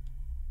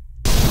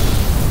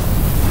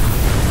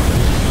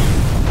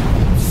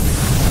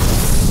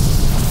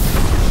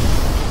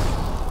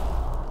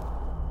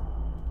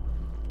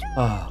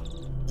 Ah.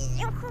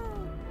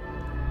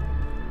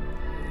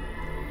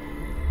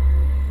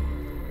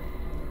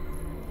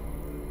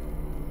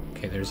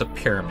 Okay, there's a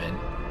pyramid.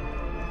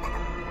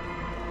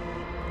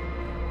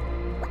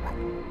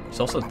 There's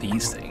also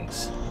these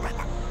things.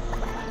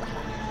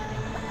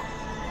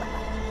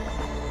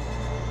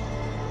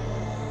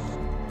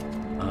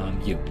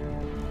 You.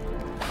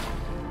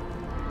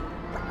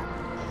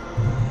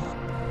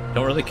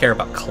 Don't really care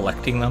about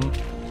collecting them.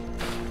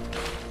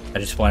 I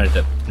just wanted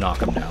to knock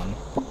them down.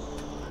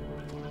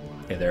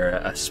 Okay, they're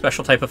a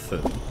special type of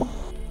food.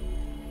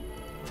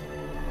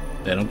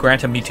 They don't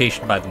grant a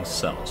mutation by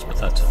themselves, but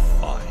that's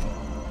fine.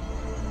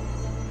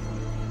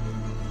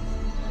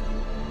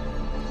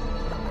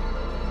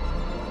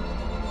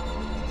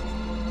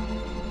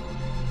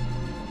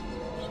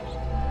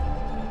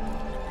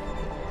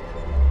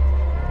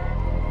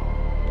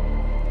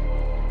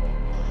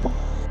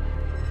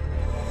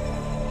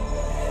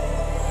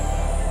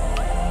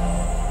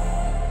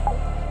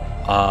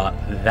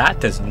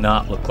 That does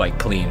not look like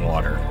clean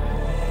water.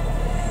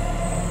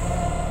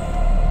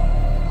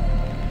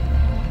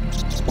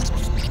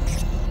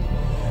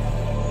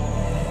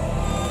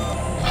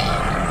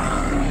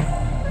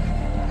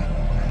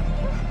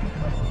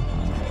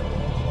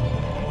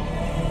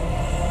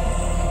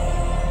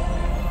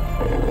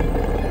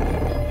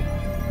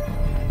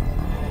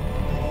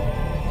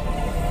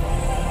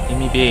 Give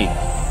me be.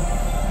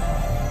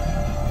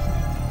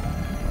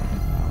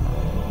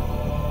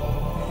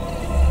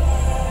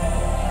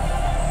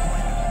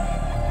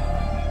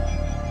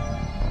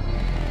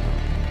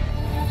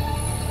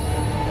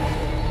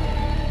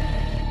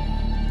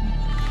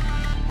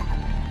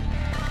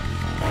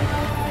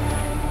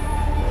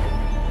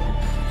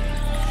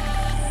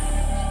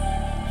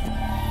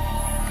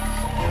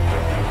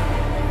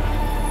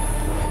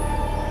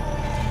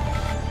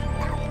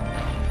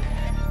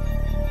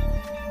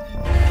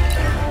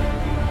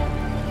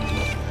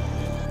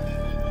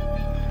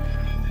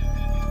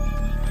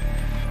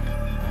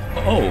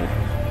 Oh.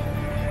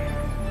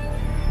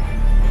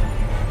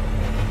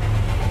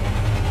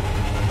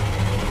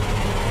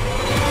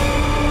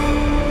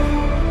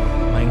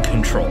 Mind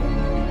control.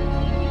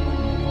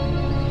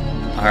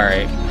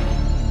 Alright.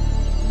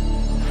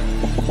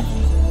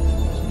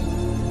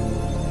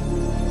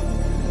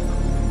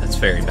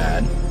 very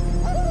bad.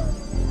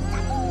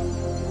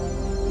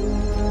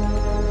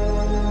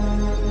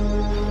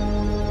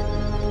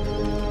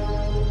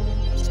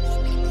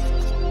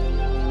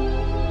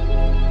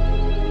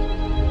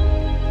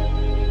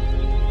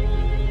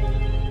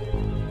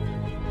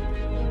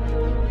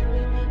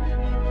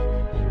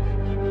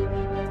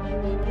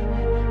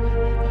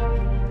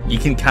 You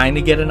can kind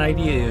of get an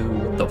idea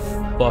what the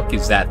fuck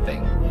is that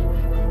thing.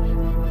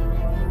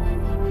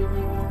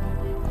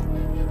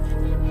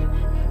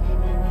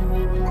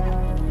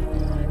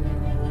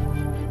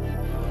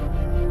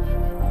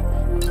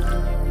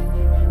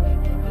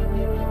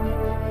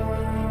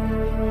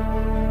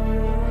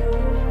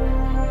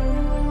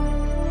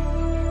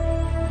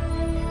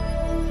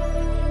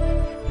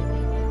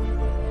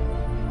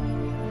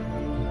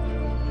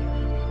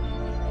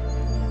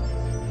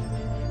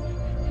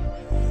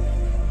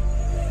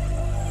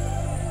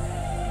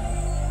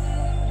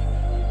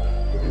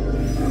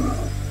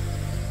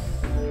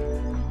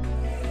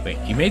 Wait,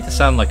 you made it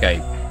sound like I...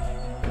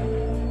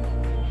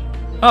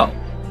 Oh.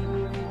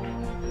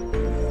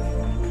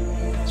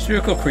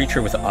 Spherical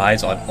creature with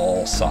eyes on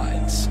all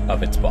sides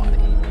of its body.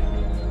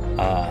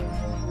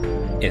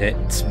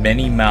 Its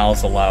many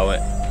mouths allow it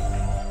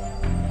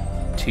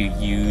to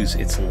use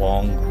its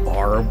long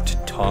barbed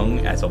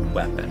tongue as a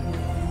weapon.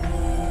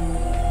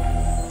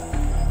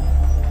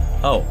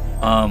 Oh,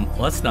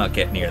 let's not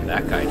get near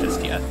that guy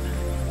just yet.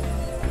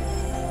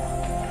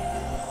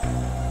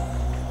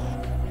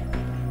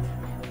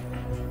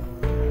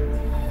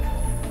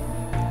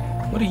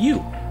 What are you?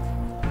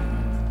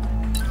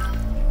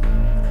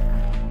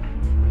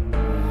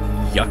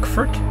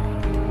 Yuckfurt?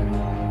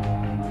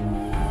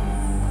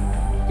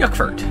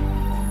 Yuckfurt.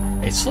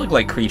 A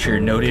slug-like creature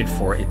noted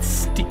for its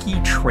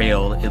sticky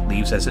trail it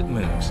leaves as it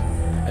moves,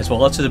 as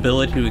well as its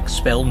ability to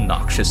expel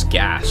noxious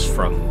gas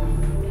from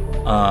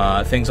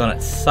things on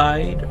its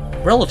side,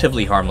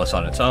 relatively harmless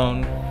on its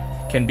own,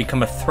 can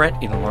become a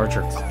threat in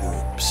larger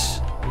groups.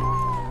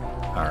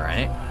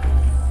 Alright.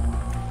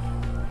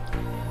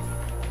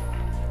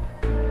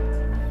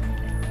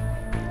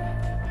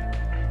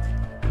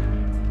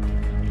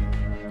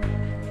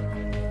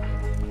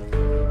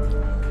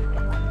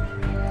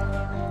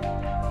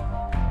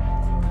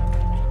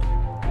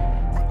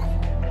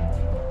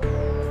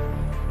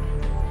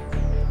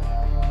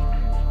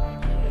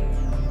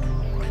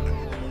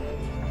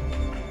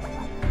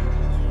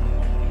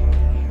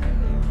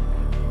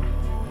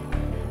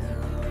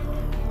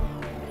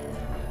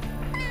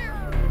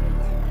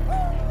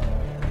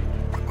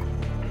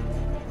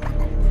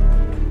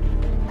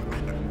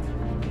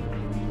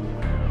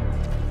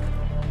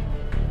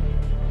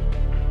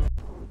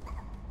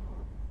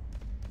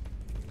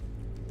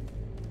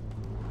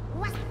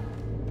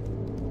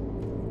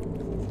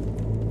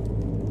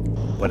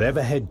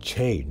 Whatever had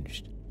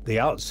changed, the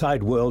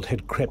outside world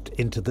had crept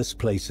into this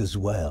place as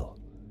well.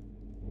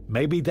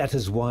 Maybe that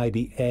is why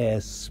the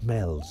air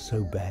smelled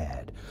so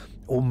bad.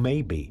 Or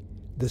maybe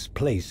this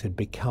place had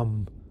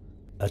become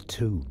a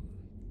tomb.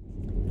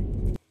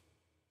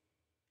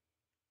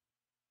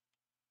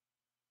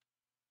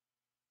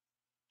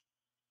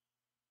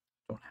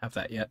 Don't have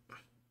that yet.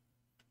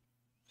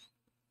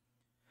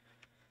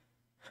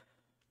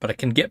 But I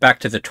can get back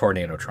to the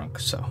tornado trunk,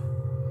 so...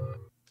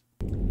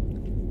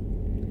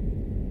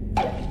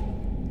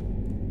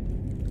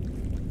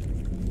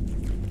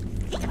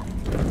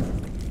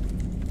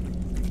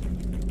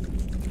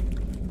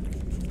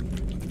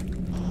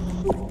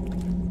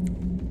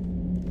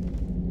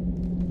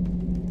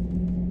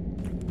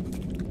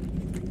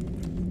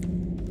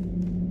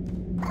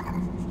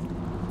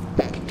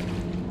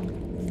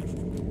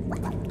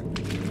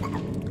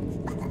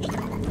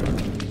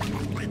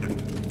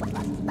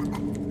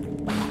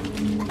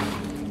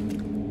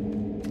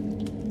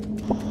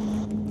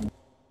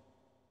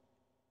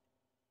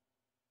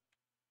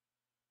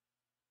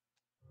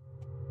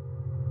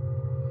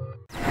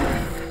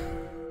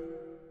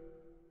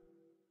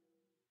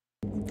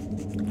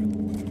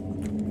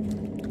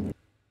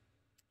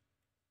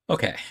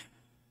 Okay.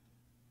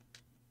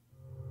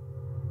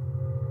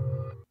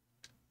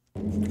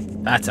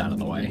 That's out of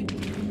the way.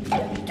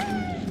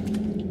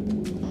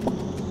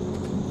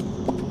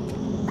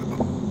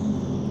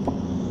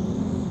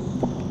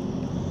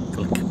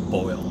 Glick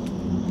boil.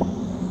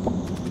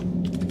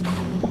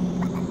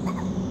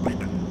 What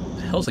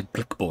the hell's a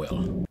glick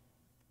boil?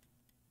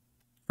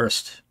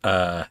 First,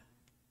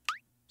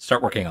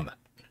 start working on that.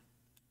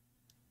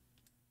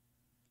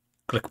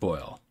 Glick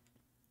boil.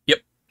 Yep.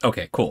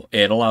 Okay, cool.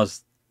 It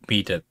allows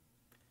me to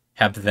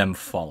have them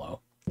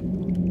follow.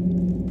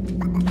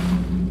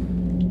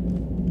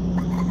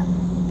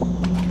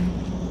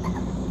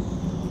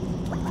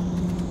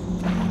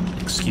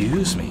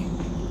 Excuse me.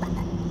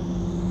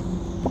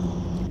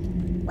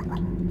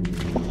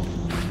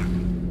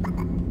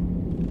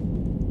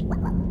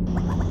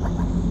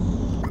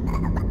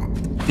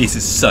 This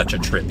is such a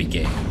trippy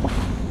game.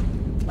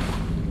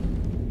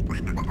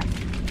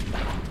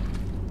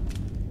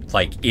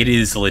 Like, it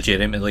is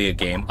legitimately a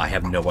game. I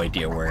have no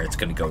idea where it's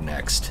going to go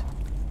next.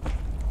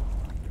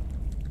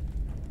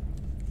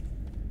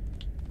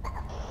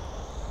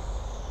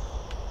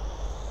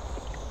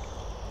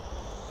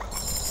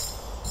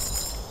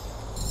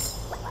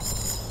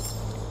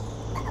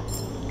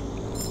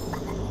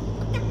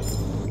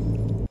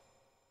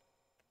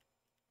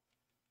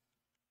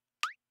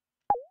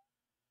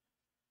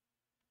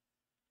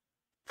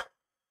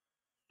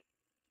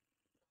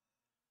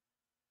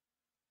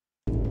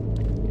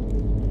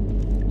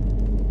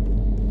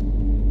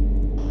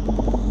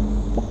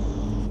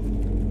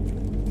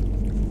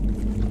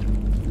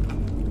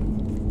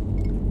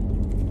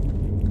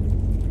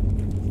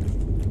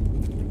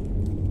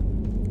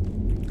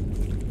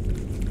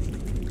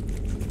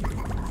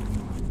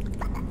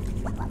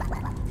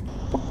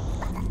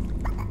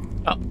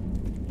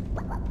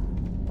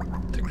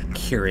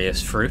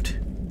 curious fruit.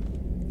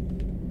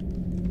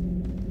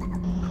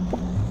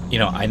 You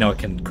know I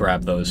can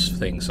grab those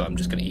things, so I'm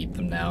just gonna eat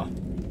them now.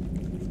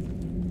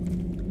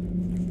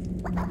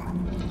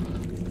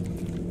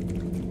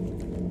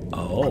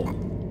 Oh.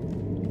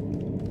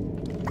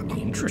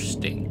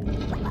 Interesting.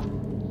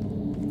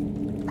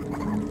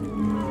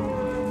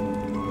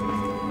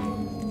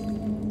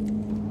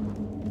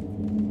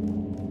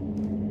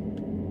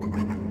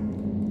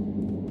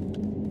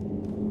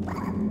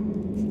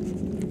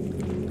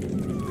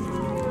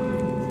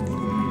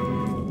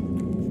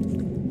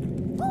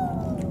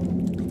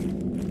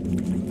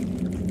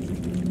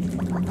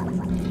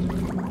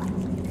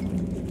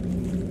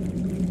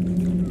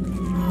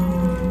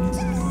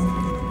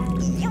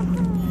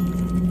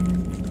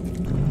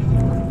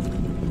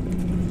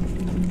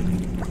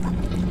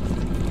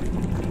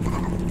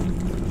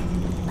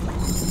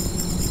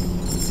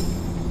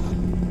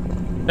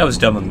 That was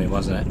dumb of me,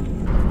 wasn't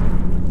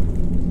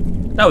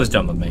it? That was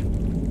dumb of me.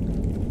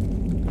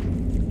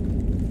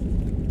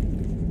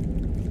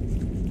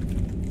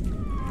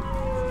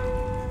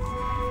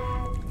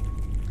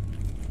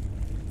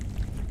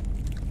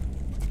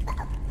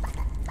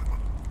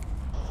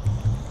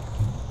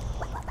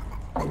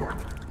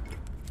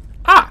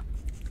 Ah!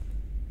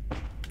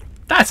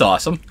 That's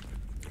awesome.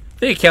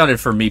 They accounted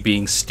for me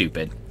being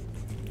stupid.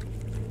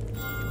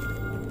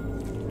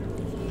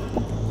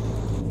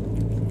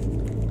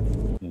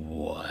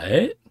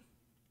 What?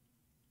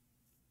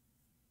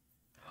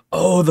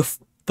 Oh,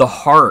 the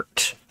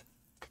heart.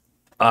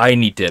 I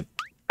need to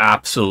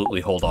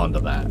absolutely hold on to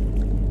that.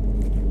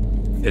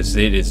 Because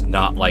it is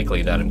not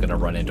likely that I'm going to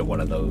run into one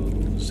of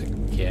those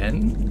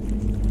again.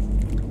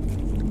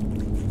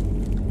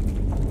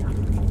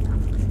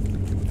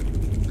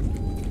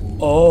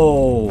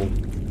 Oh.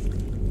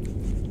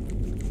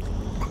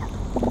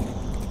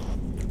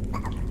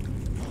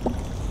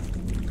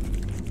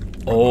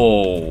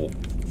 Oh.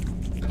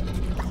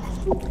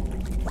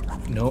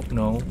 Nope,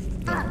 no, no.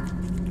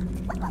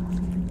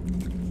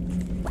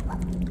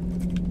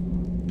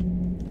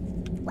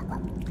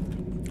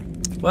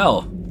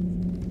 Well.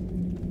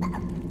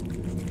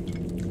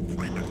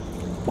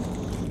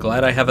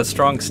 Glad I have a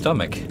strong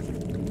stomach.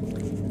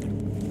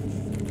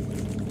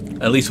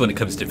 At least when it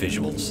comes to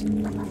visuals.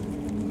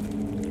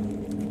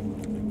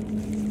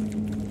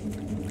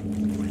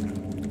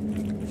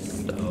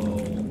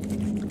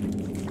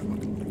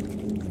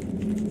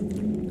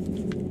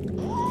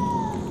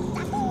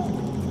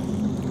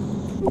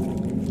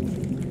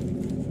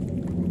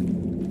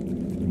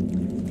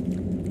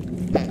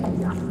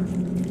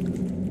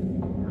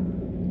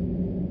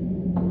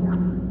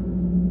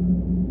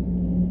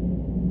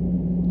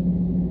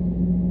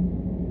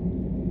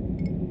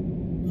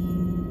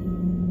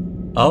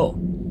 Oh.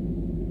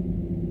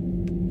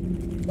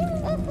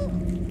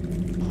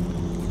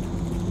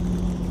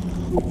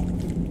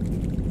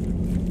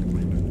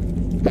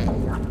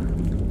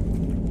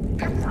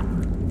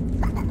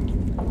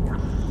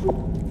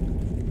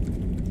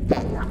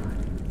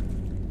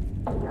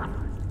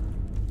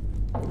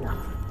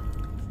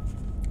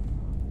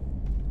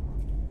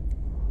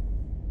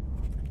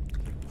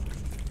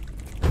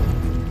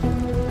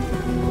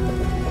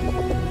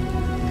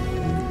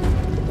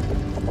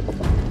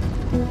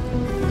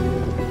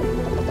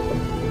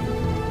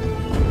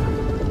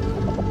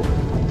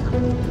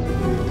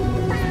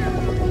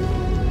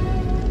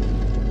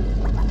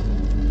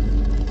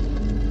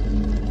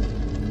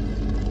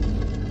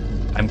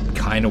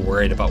 Kind of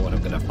worried about what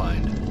I'm gonna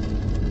find.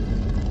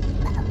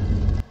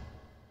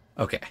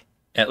 Okay,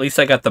 at least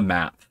I got the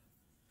map.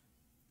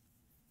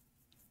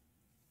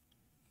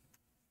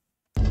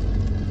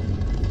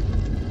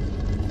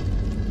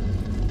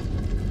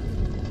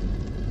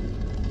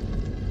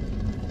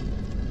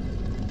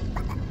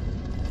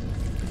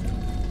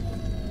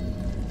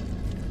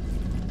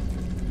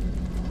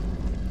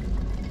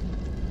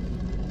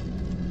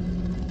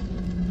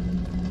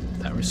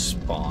 That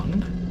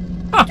respawned.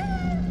 Huh.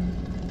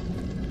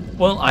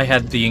 Well, I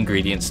had the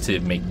ingredients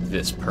to make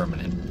this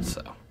permanent,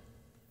 so.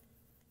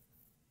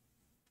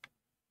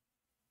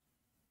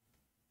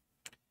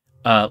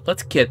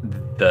 Let's get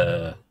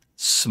the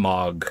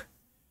smog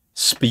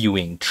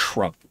spewing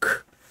trunk.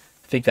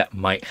 I think that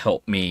might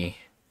help me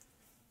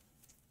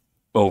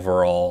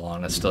overall,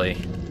 honestly.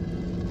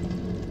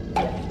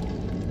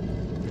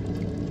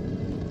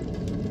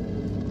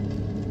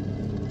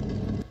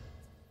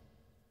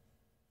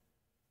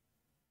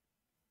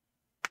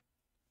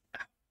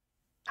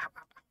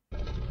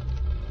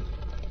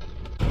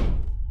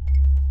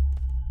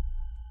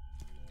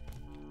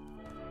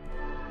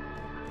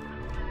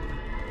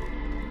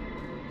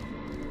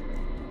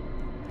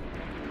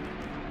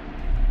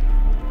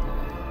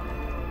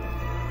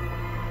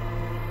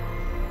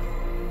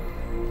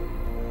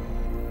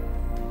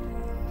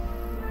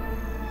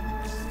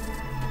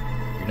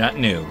 Not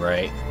new,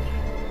 right?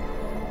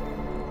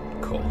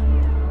 Cool.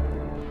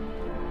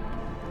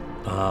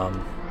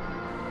 On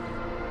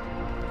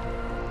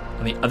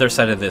the other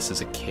side of this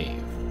is a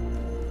cave.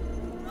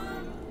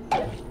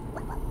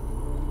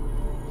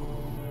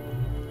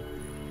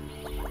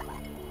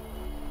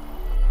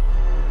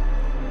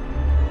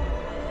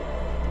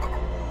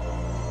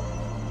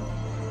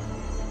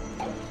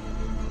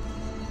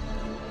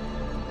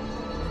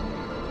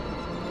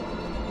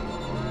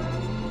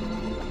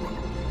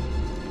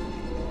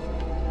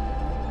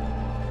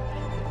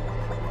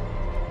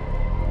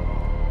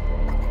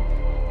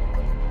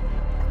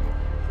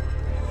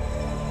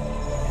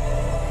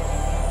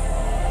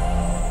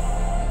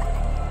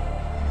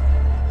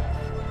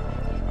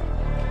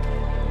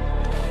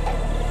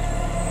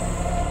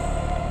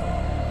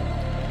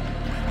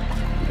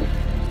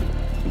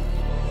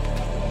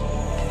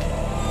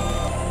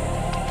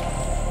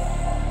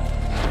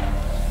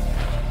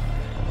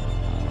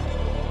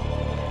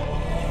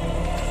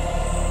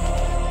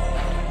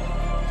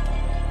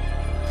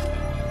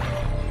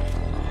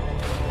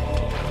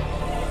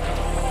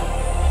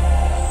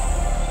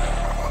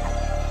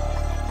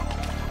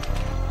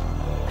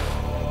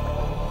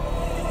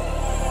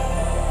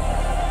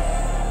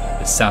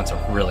 sounds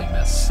really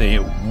messy.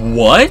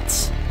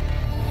 What?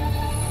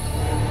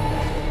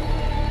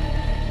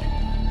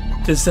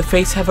 Does the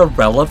face have a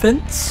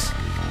relevance?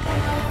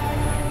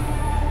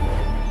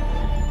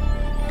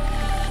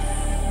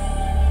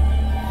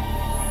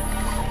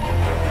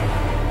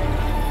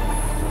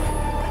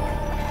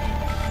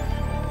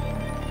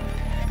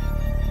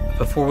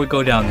 Before we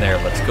go down there,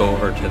 let's go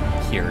over to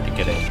here to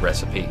get a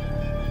recipe.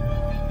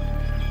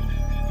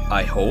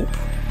 I hope.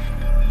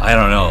 I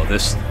don't know.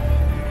 This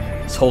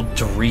whole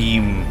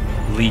dream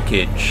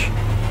leakage.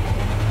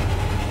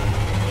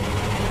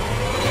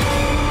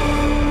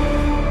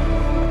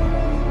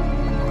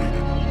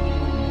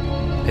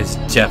 Has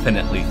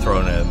definitely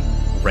thrown a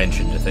wrench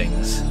into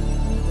things.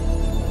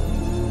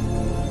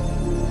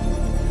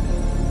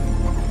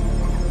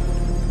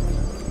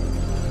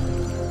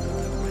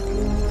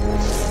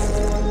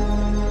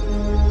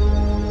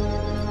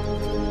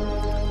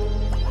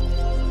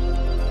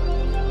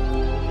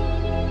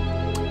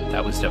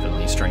 That was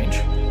definitely strange.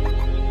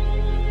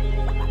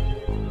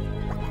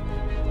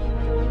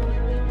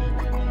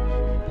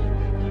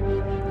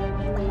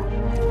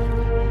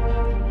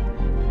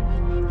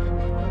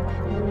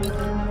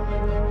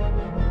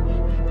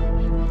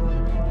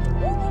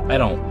 I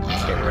don't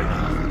care right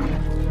now.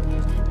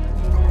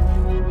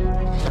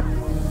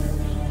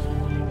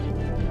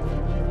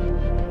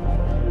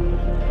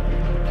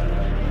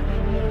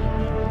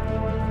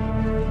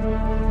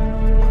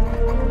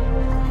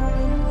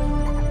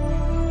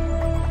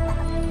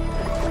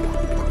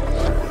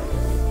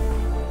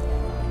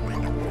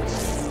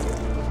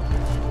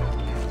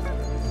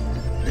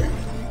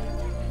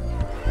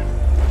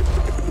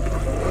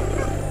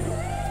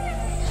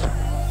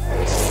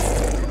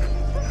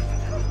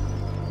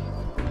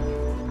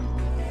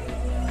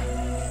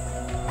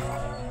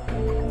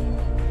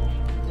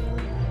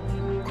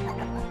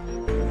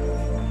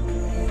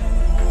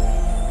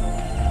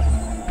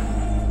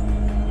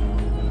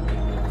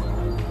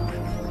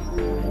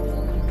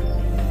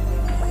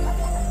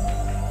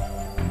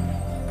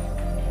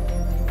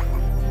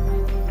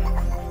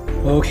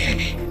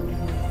 Okay.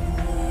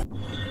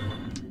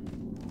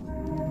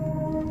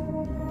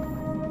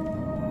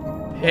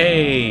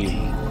 Hey.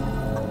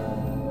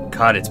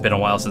 God, it's been a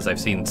while since I've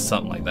seen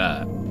something like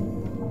that.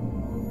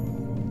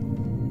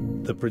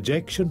 The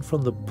projection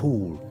from the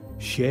pool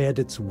shared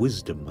its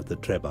wisdom with the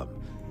Trebhum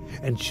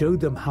and showed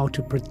them how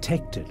to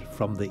protect it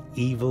from the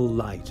evil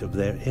light of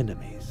their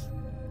enemies.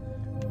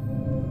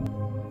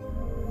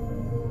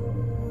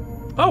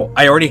 Oh,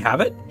 I already have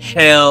it?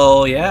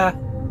 Hell yeah.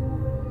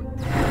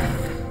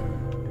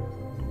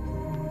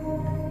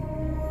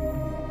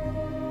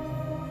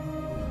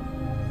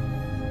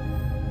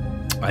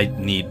 I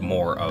need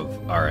more of...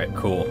 Alright,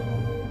 cool.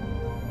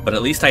 But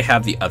at least I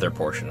have the other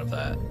portion of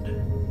that.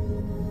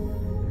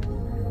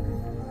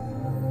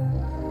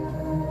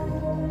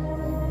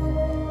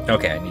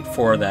 Okay, I need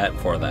 4 of that,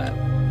 4 of that.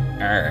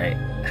 Alright.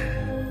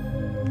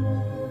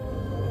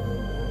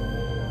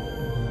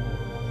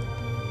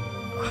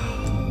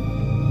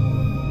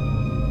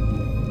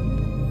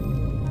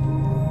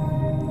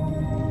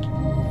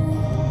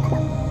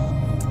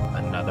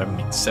 Another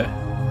mixer.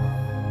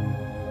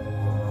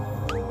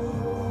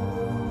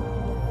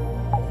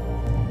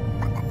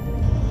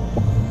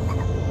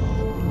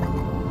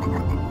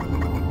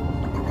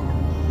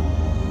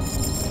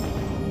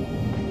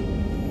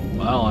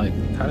 Well, I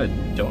kind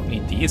of don't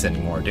need these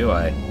anymore, do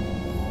I?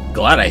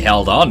 Glad I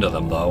held on to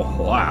them, though.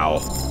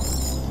 Wow.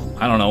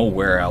 I don't know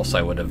where else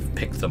I would have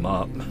picked them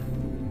up.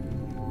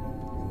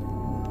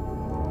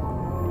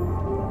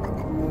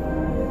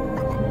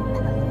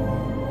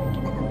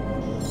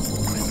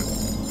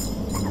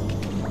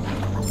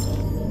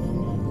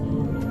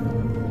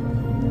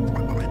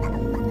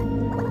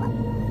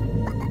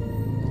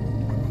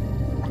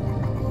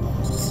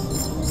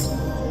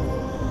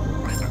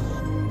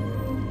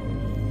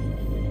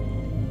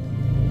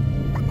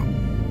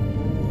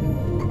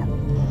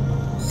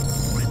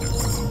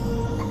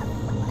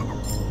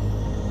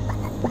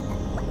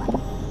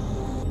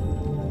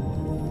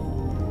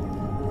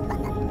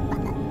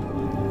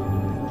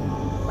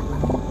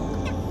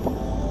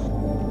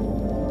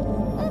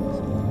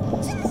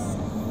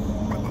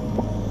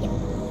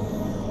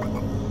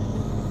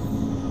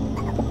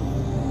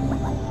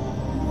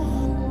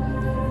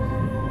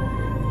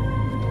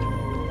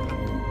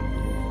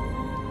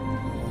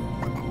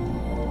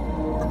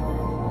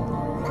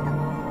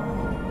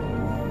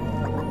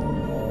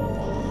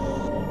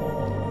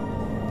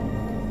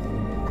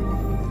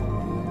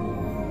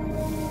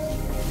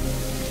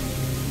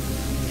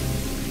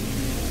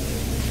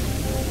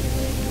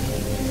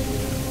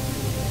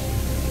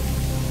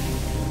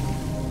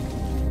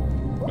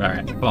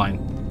 Alright, fine.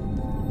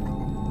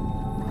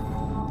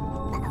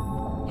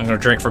 I'm gonna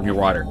drink from your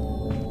water.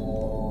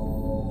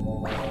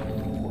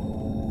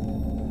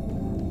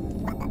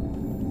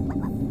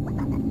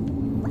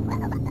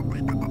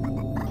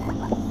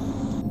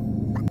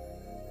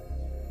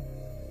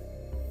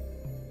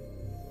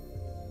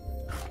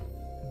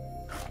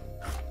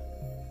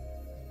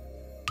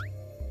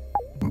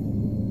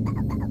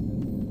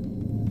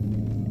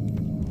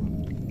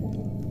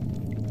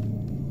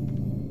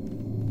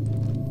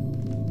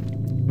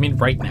 mean,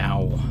 right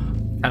now,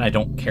 kind of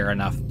don't care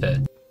enough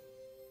to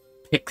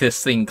pick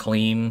this thing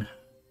clean.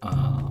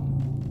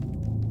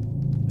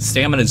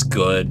 Stamina's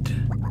good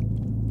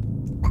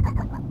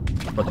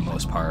for the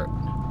most part.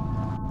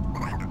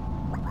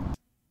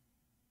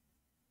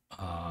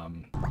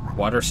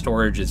 Water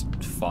storage is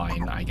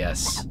fine, I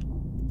guess.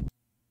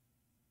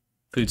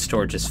 Food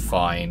storage is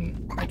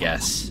fine, I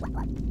guess.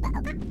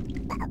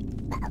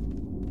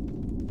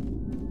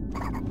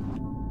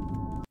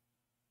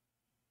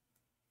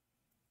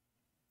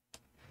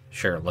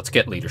 Sure, let's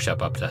get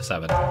leadership up to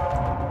 7.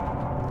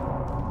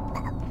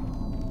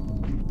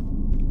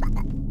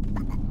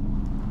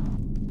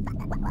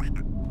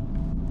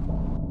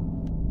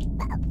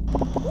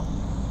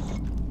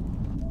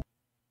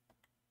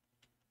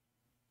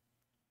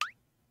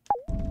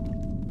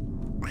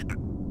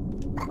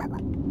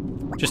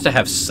 Just to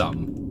have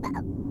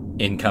some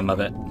income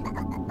of it.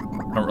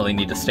 I don't really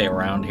need to stay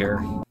around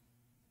here.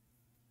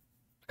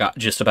 Got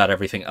just about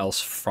everything else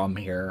from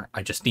here.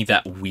 I just need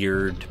that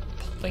weird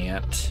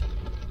plant.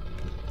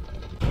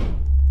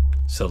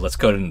 So let's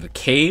go into the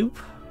cave.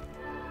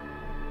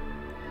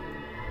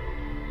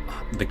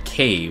 The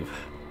cave.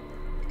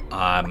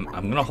 I'm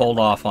gonna hold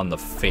off on the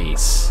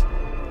face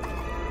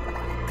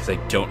because I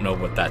don't know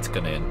what that's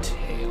gonna entail.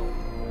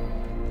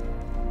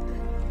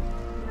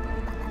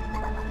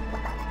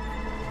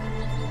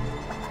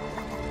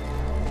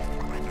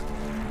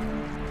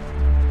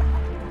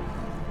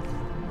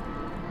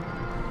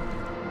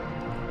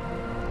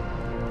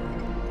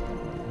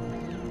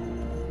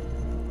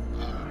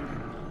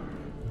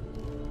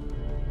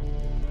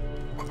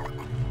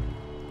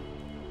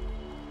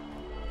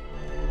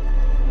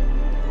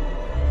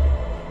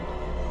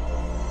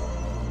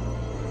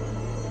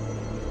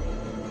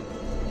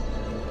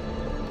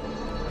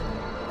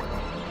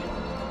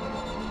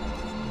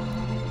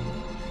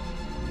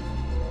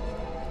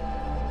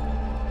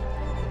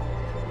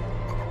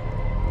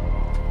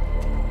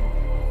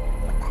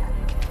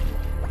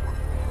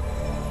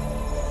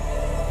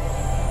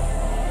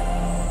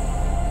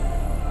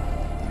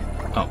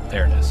 Oh,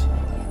 there it is.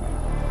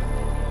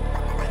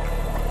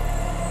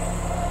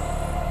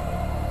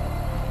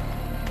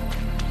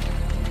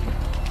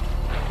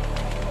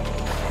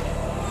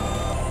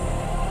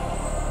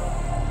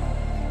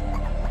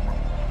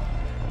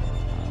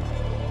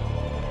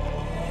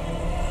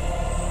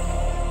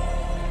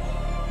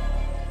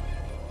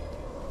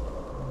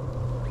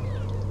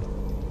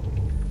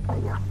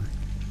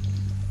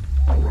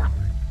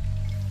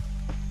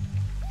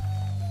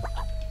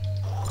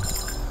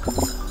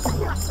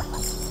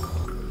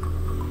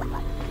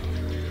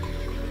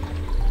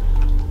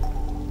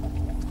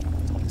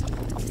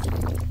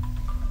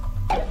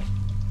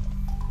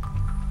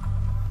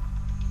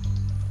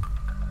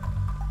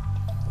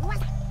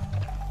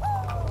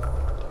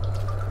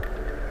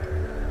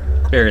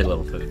 Very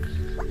little food.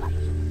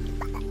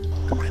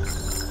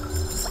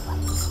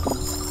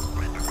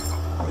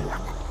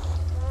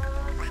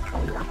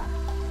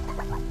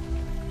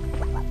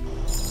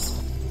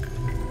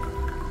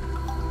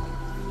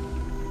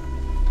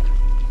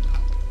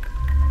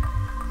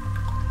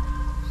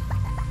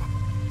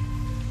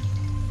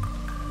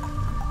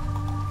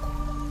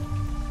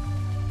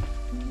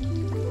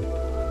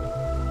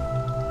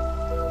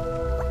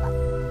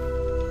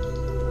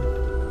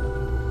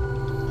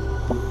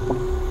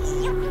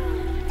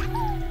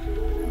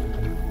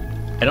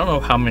 I don't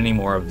know how many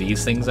more of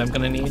these things I'm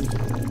gonna need.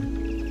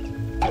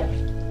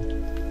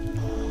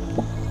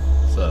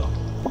 So,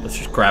 let's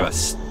just grab a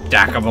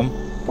stack of them.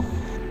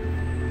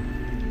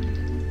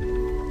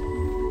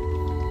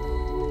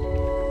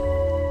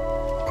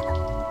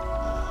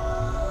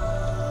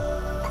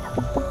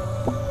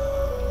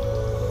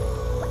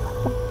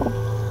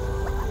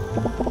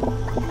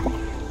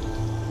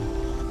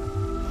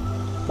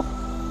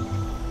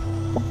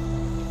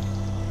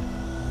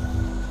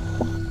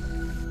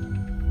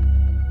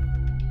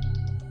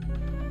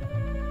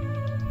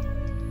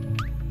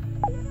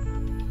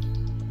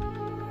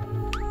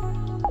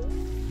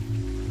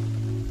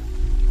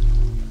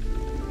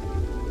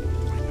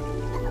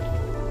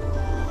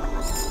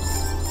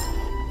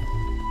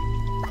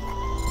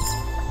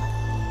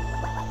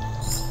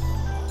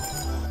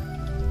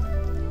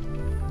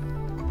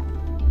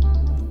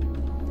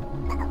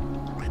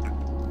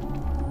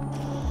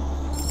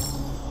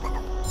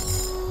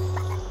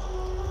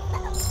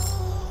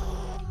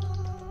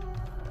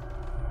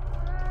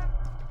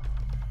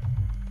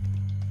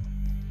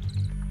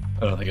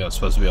 I don't think I was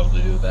supposed to be able to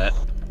do that.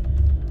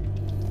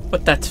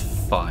 But that's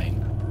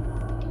fine.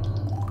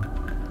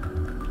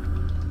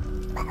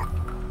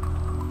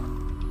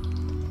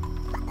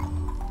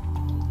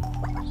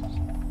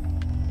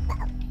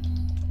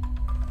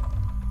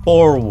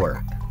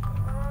 Forward.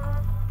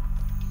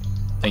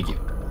 Thank you.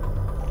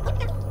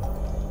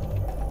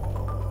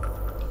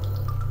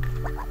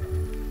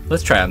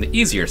 Let's try on the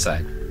easier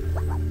side.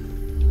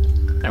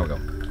 There we go.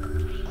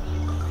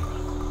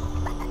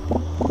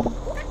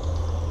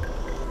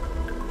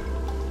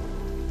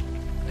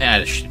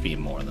 That should be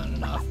more than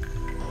enough.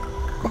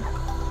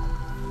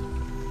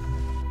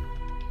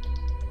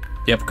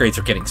 The upgrades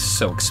are getting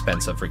so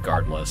expensive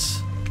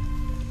regardless.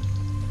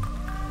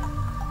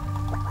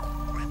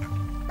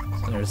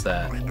 So there's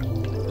that.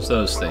 There's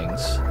those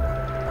things.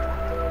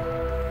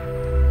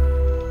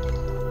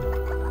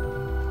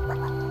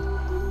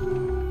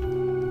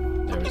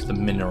 There's the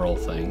mineral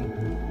thing.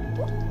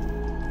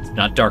 It's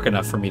not dark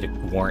enough for me to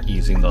warrant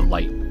using the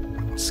light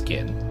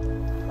skin.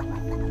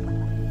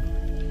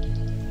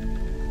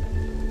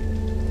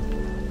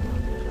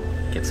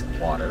 Get some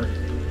water.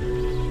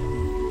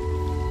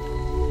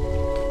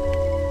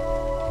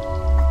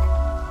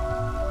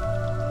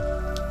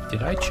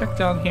 Did I check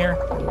down here?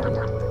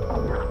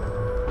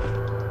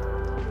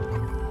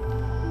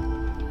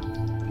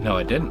 No,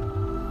 I didn't.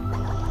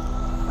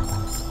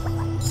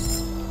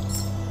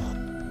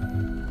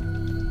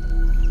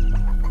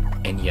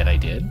 And yet I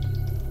did?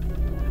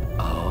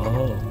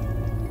 Oh.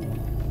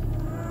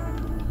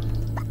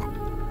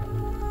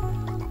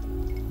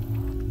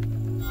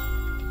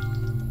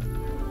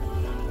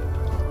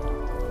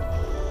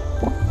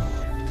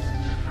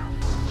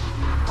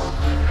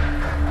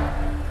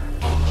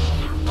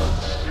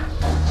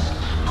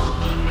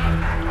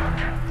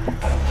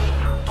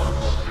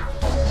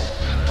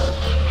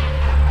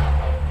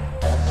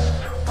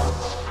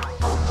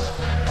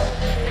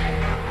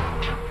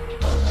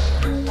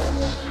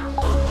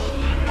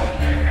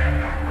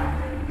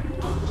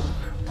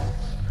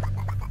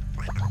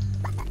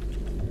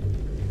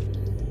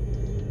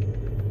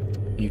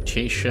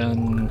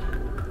 Mutation.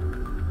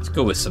 Let's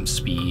go with some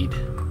speed.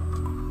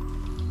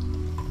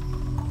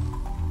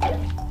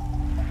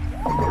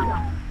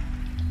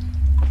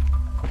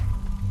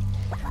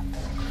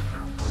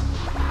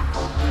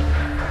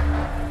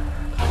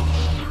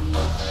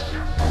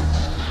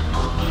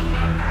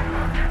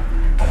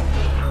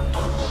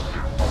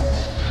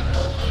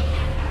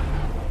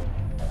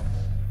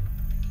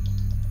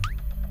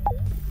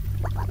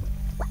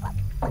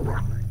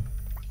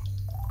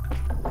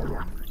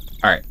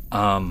 Alright,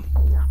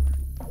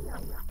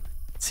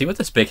 see what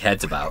this big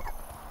head's about.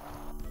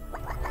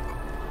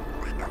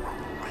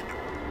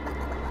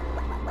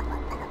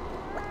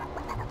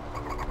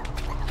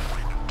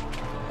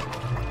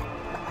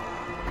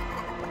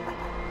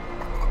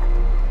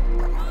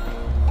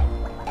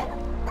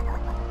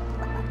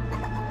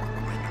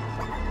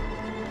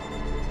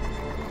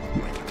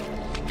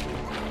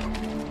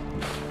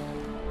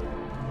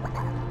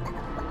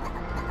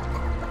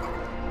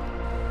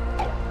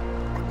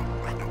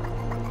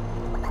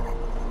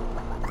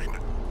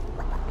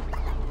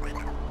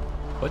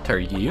 What are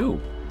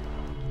you?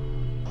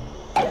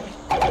 A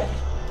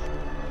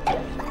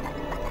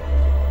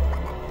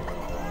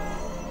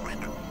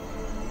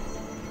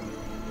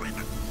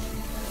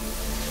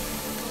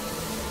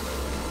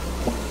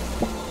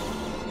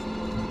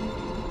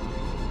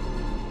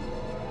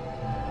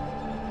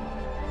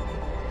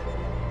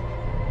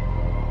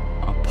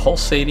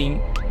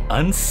pulsating,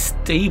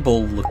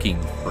 unstable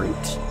looking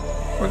fruit.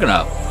 We're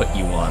gonna put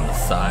you on the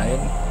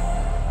side.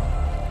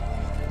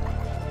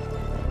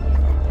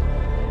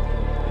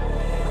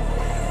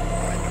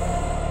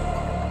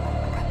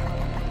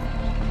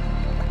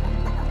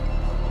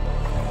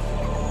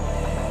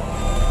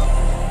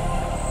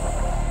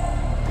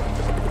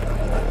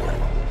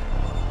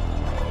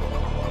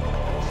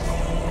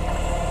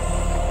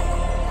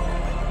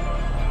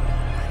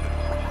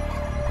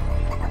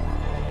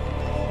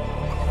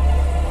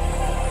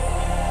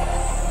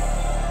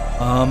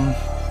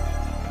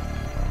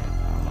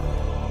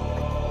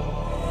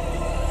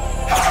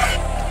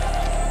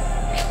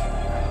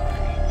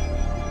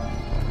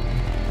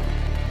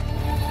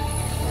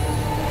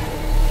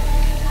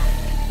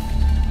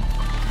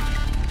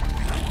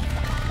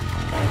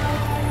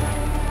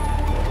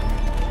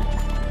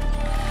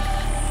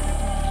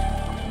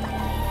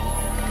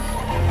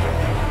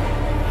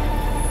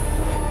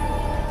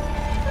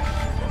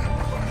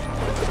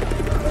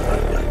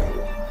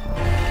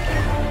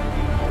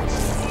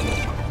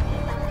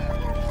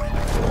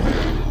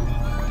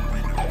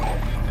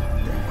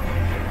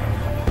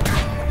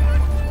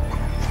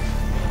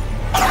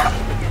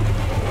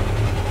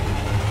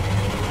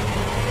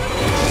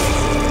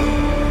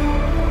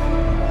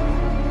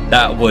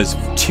 That was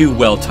too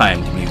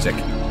well-timed music.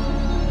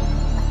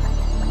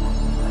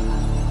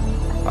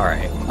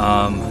 Alright,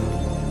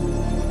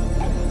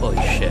 holy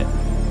shit.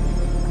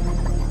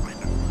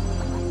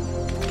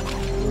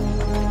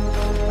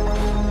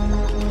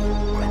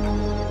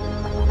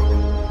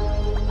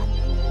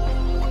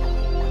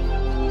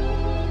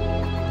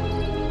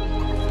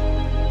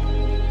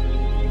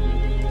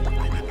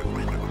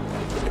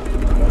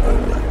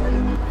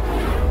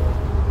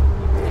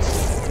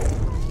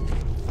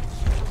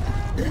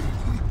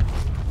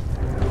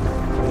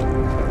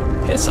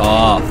 Piss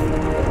off.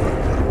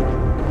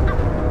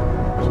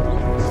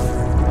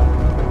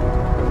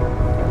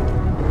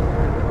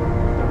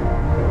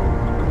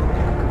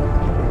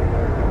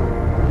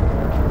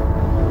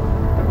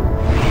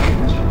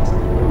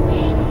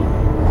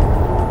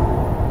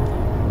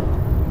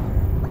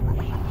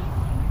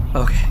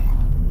 Okay.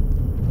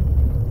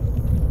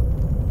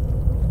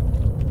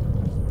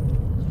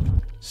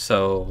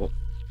 So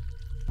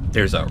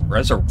there's a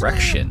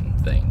resurrection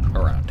thing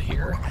around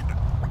here.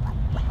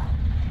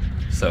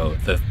 So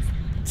the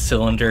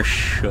cylinder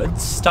should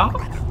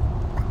stop?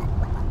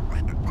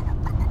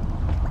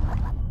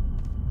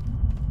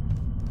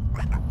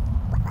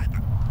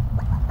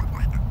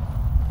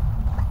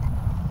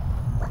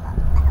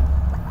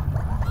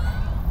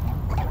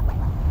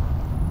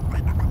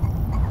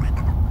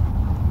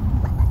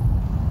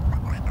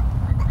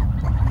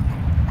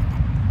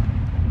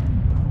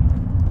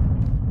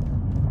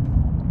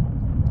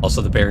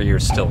 Also, the barrier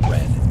is still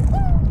red.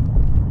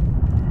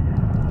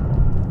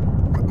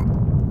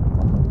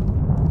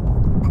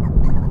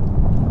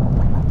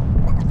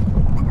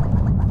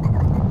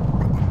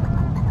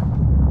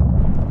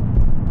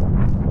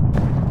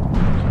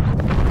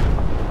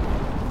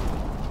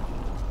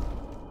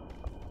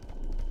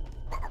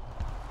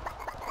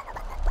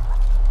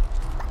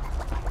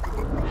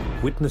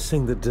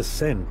 Witnessing the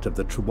descent of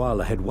the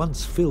Triwala had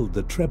once filled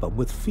the Trebhum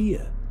with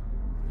fear.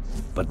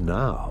 But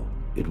now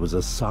it was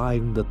a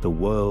sign that the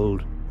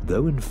world,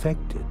 though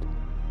infected,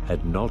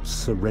 had not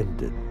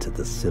surrendered to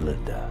the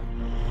cylinder.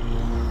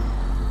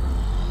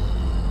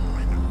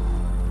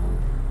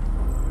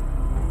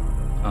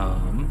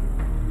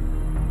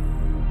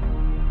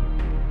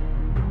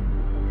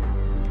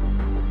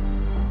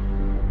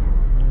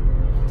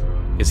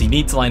 Because he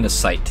needs line of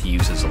sight to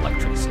use his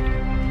electricity.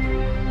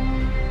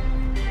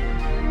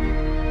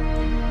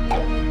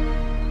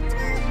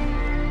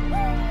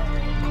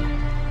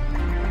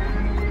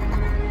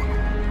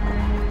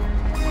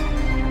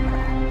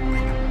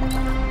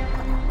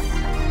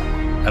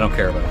 I don't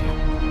care about you.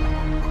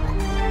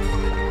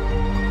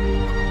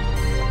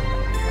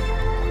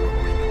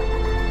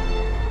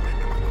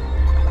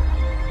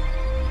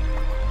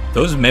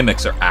 Those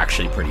mimics are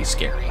actually pretty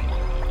scary.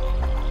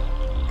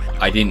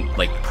 I didn't,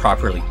 like,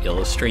 properly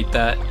illustrate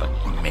that, but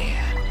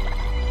man.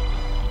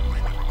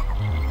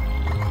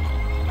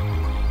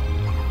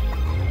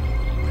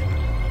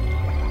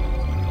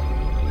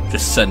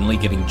 Just suddenly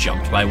getting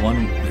jumped by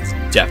one is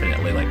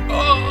definitely like,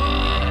 oh!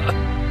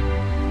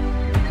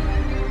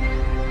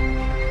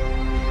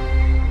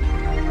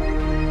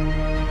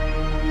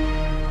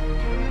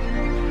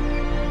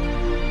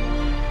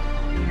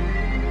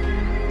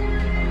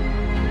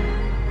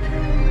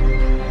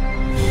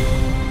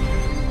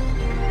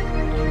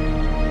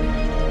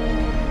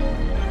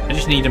 I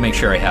just need to make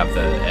sure I have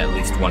at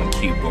least one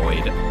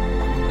cuboid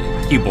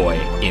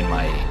in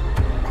my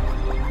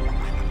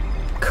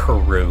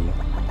crew.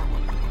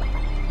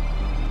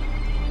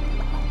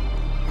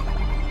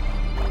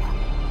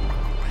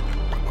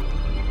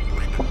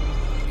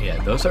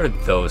 Yeah, those are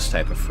those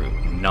type of fruit,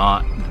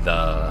 not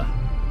the...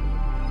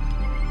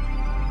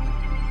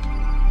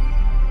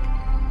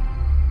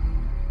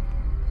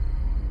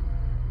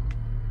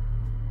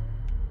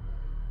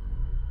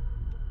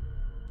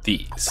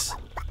 these.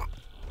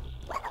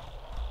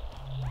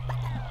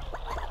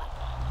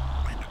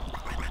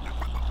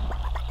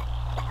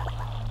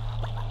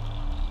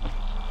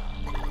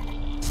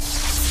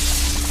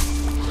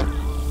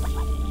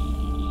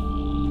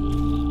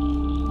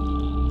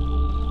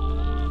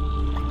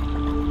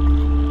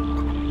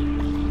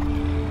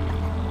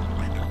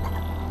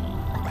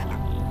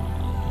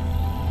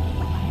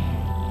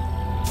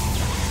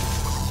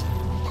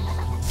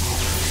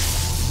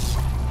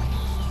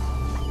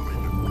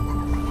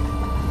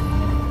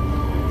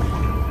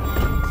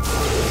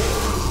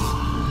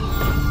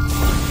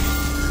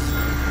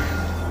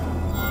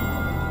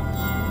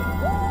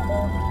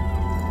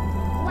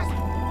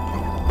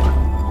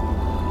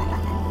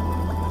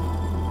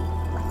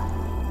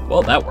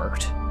 Well, that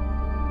worked.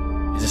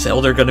 Is this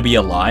elder gonna be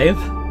alive?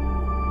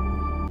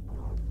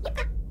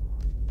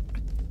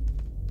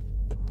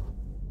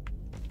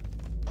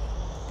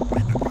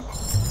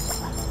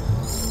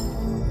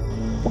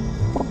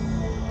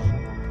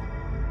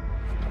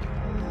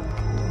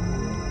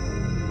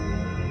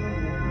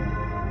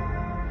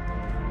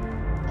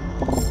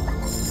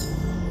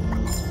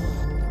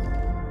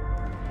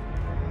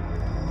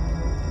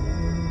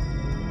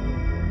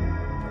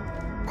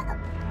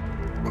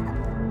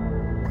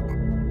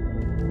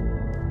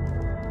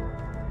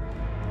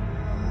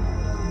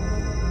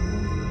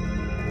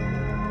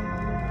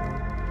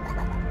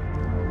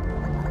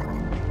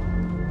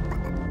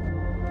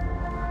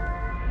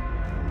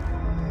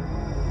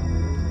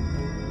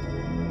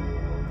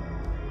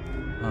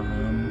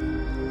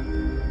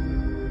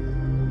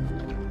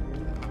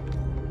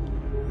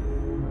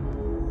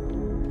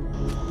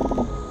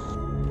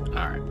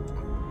 Alright.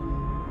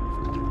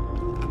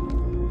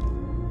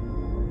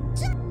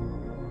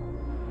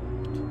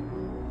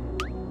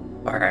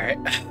 Alright.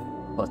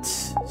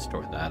 Let's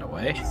store that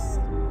away.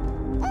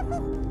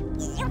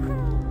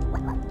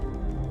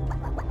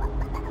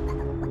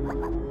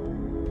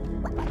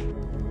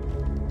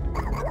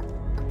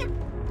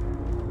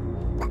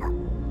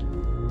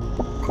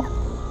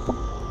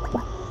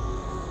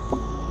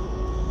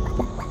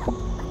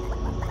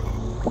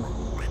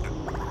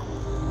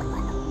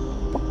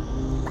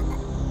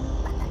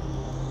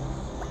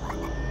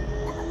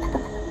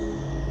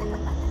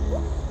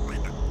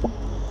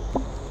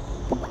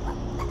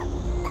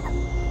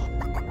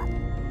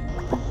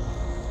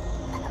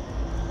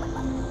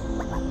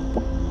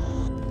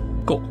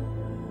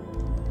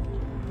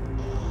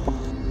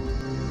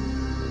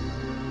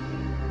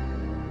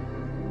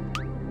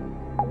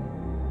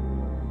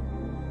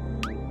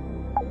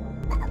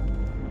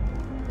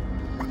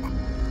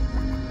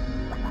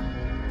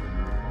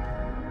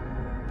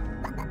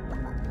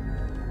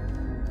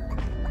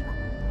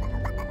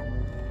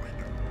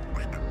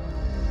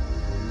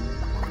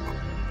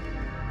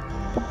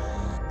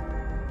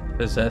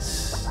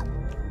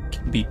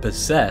 can be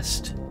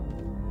possessed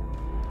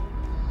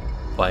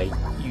by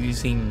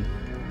using...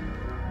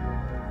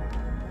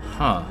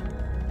 Huh.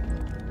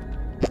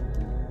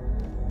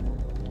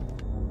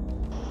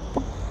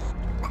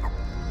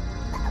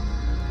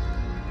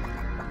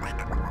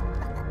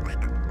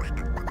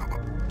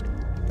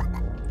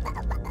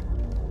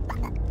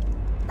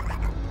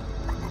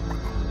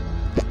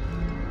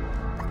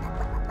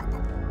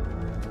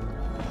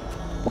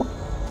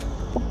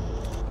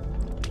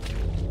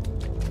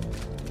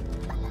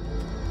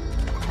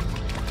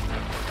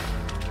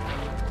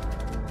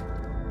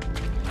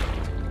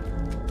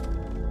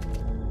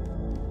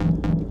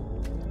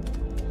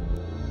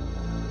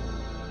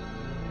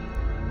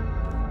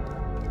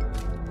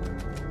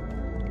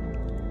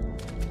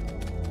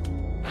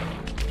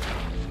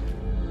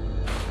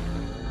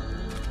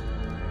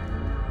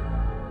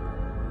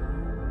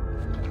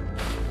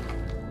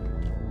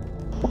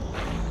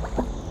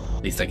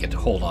 At least I get to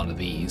hold on to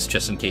these,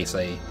 just in case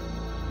I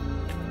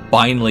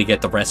finally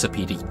get the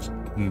recipe to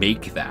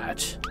make that.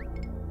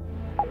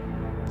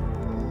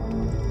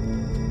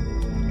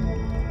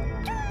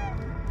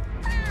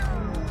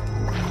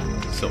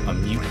 So a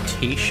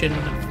mutation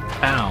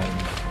found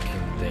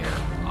in their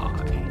eye.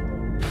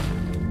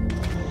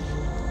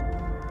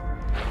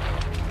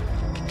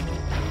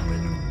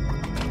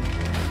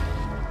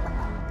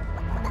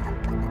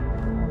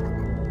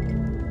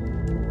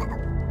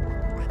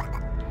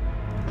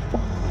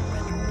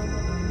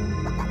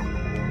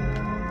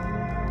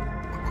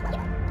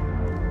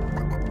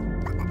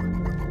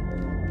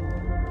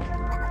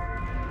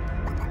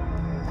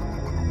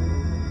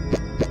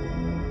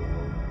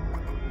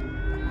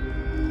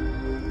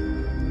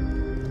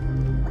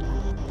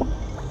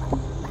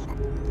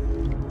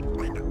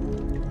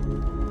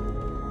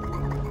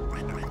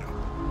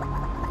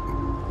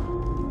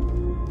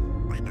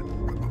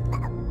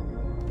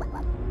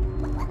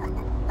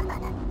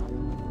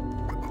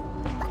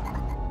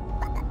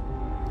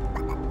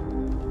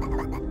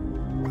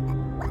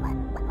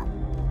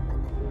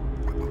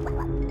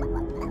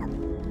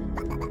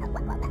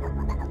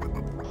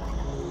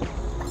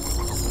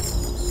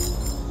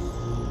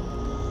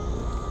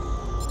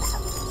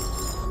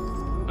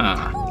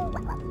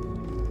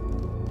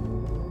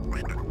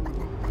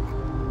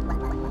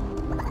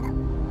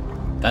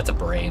 That's a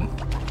brain.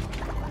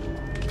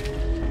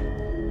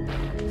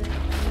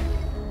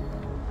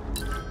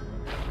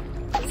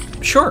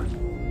 Sure.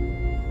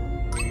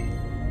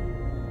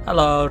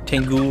 Hello,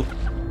 Tengu.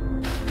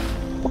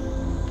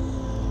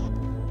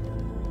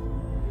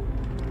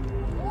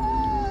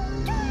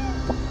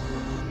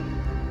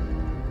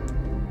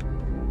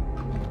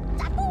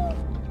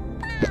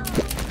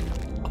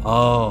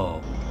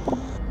 Oh.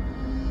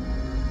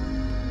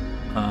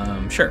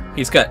 Sure.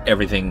 He's got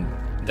everything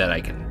that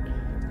I can.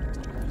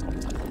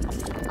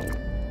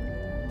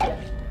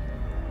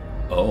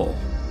 Oh.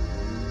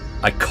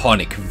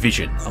 Iconic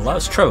vision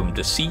allows Trebhum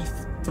to see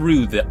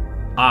through the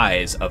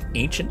eyes of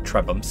ancient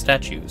Trebhum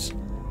statues.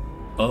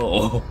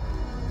 Oh.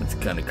 That's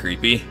kind of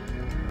creepy.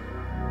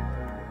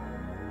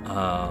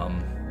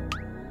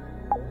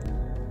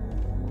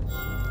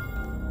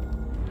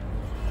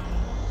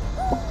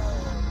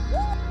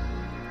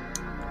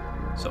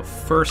 So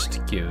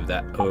first give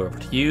that over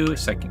to you,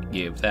 second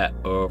give that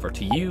over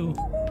to you.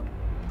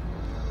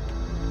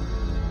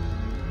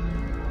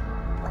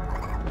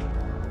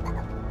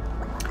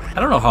 I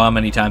don't know how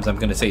many times I'm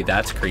going to say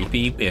that's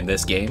creepy in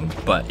this game,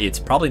 but it's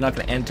probably not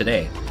going to end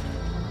today.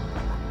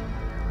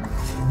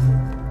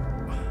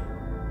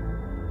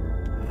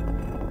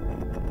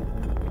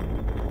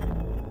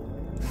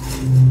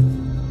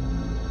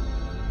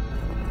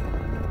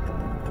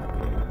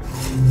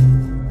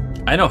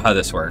 I know how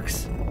this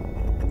works.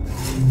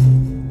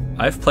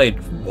 I've played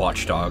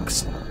Watch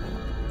Dogs.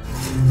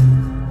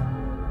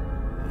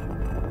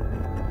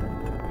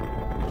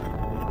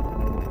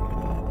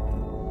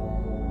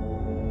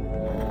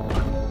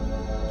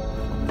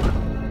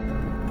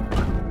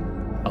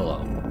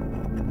 Hello.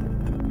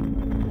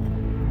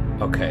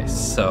 Okay,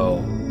 so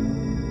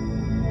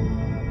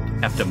I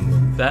have to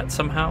move that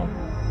somehow.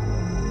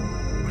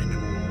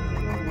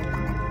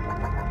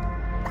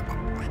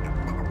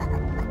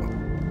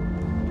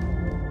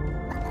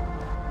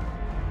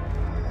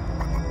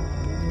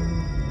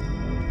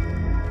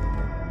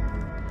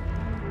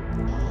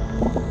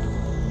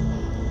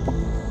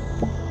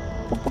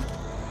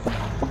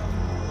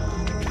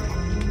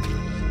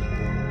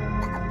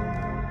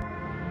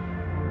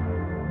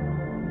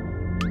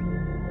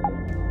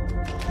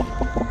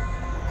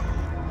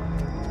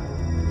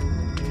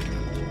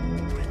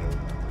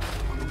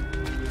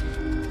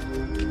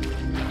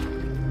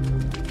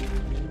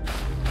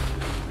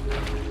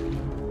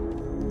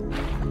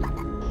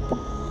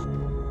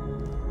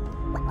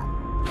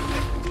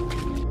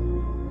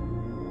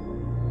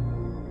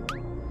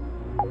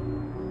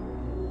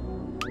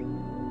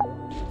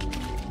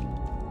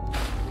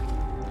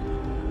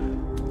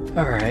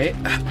 Alright,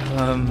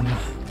 how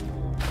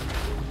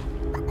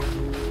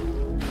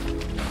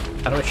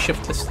do I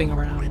shift this thing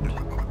around?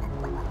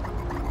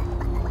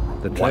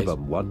 The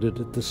Trebhum wondered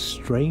at the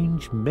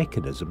strange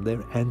mechanism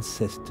their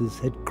ancestors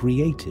had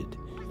created.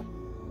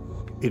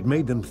 It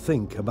made them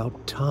think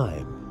about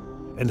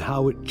time and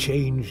how it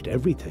changed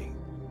everything.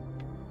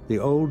 The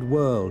old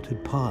world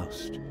had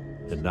passed,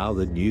 and now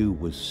the new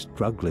was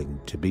struggling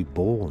to be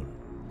born.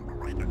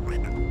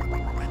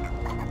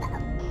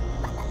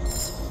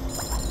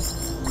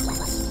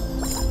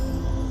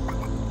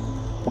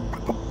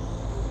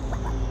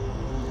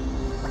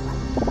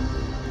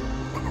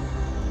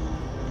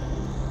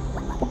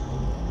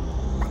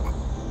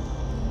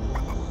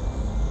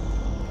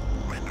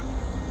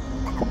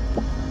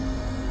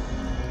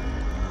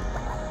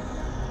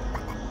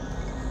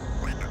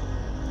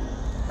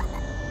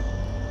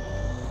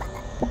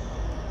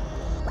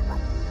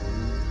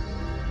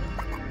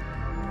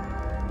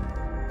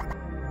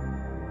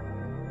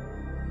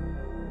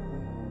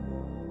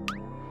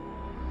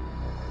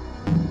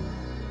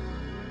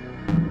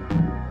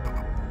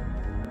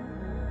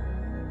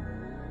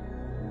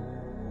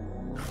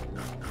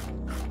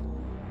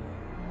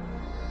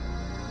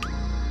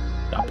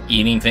 Stop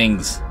eating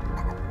things.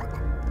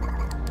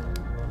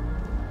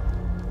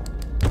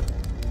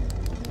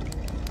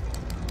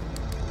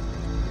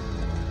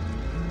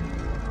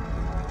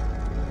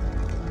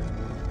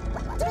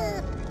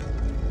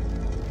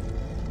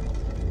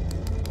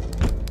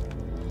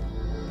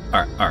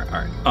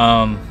 Alright.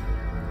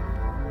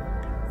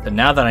 So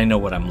now that I know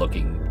what I'm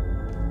looking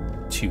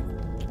to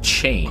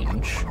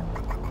change,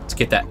 let's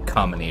get that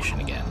combination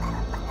again.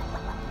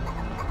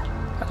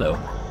 Hello.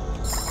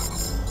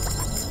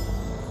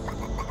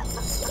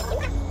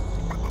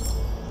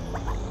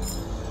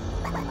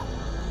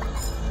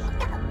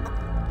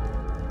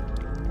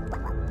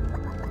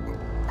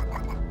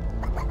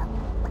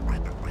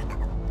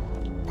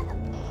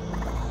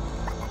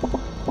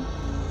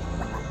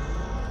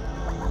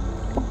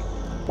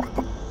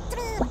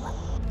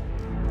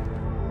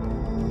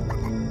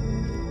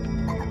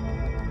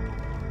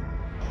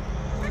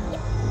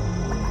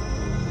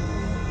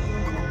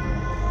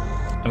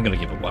 I'm gonna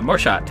give it one more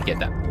shot to get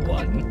that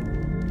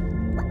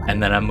one,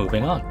 and then I'm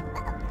moving on.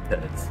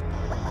 That's,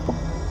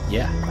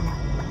 yeah.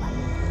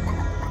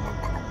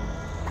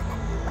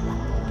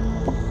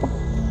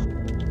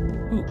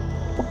 Ooh.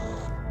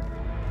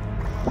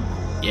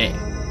 Yeah.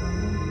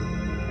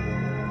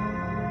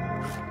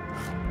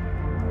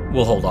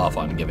 We'll hold off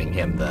on giving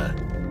him the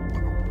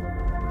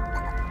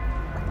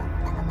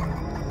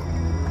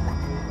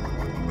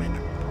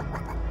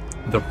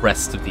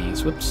rest of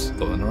these. Whoops,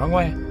 going the wrong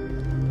way.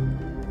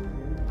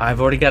 I've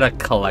already got a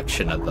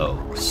collection of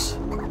those.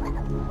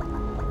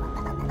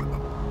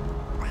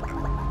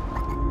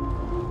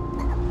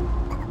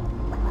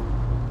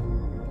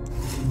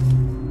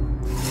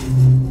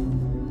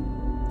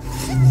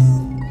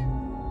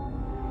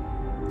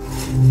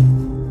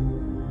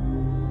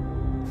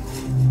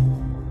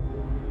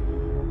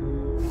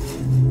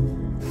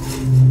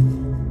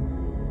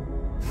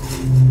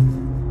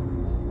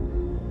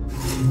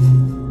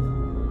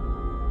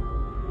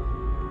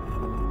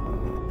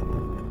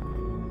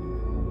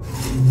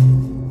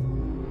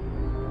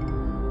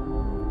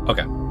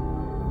 Okay.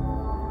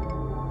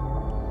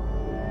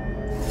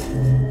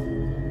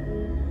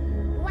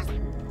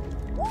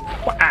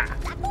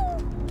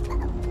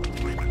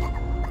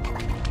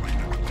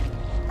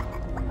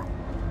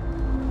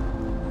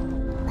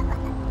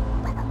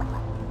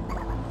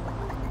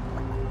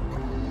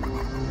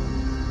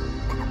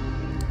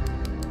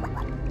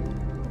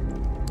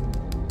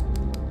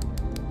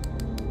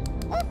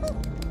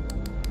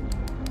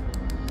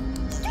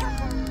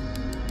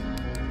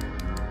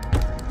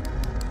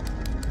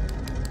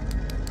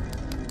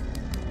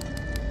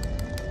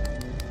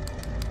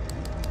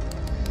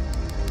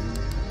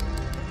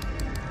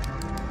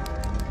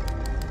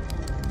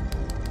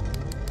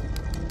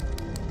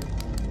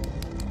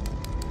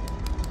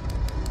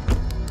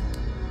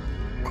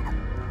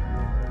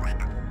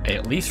 I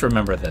at least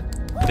remember that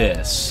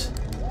this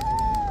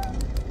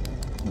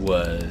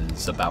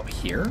was about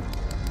here.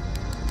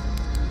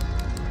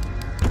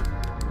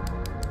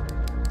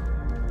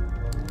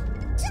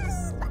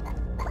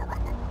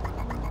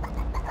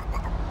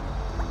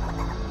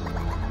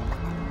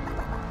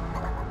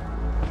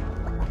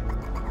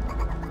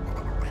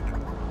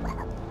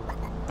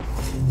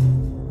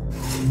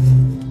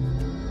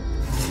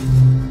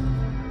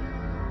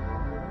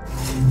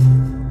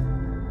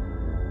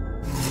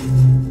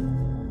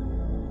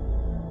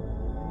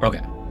 Okay.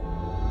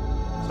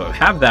 So I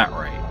have that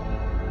right.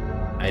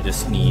 I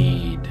just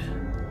need...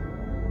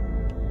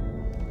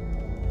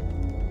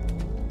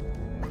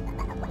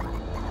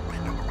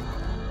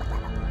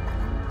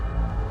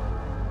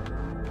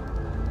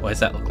 Why does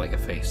that look like a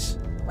face?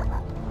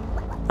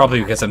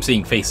 Probably because I'm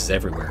seeing faces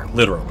everywhere,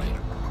 literally.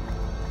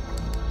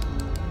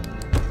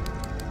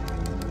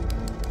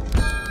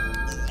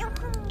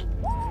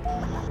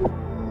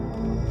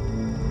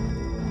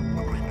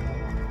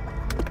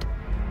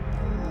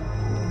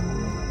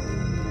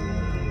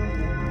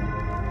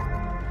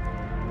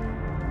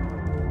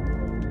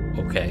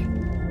 Okay.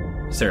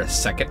 Is there a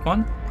second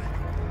one?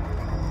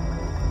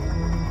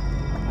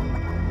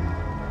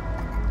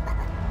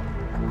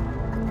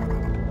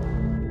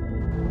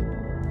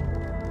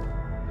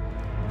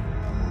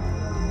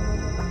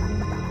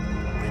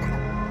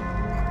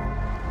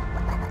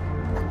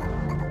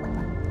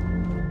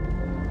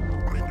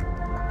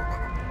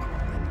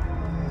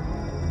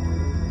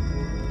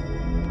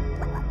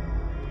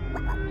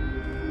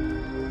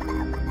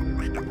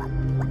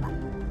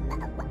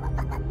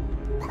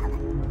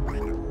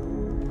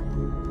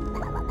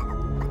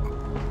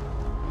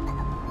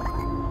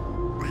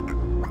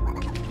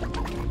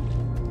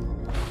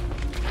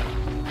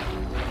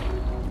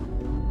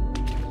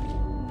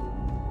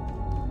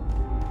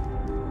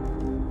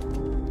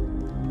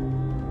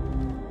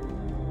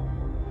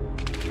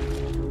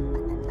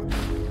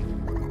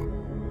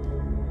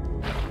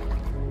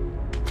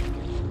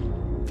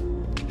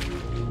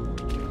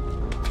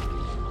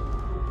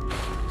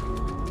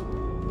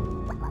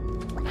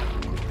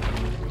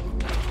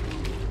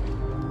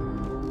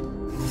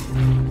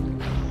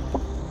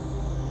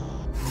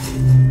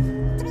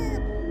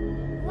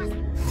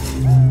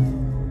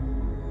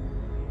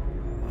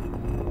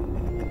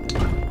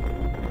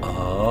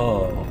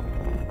 Oh.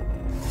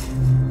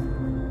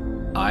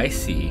 I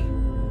see.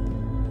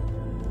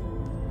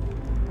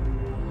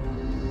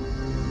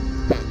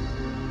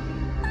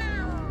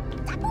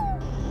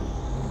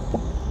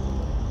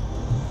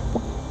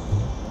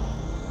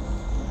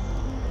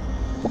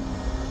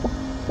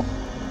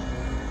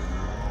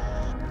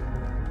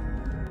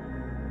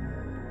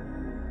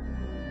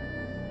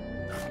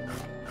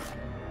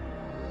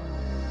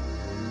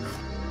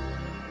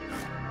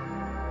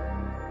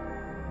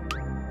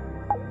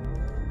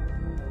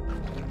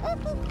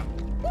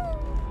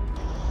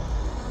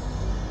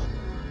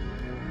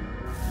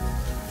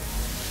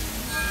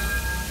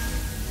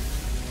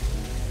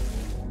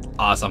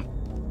 Awesome.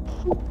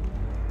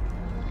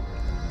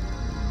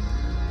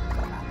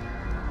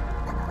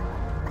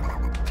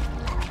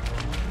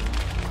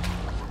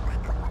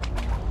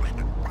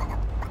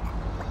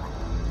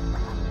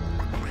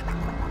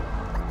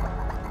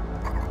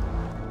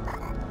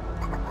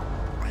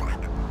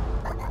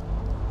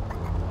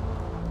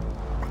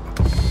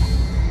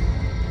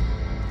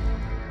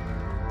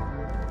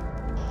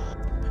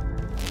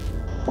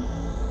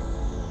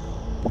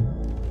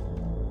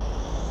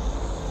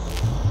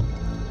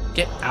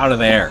 Get out of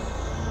there.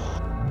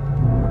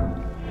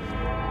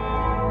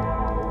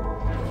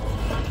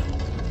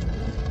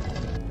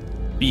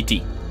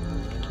 BT.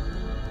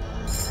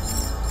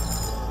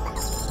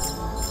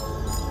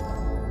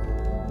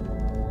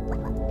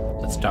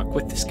 Let's talk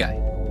with this guy.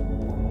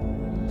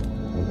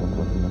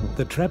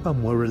 The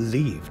Trebhum were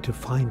relieved to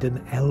find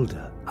an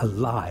elder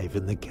alive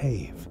in the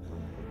cave.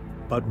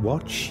 But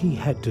what she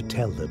had to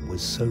tell them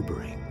was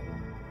sobering.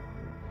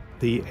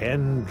 "The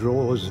end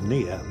draws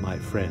near, my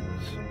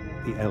friends,"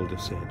 the elder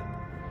said.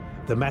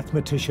 "The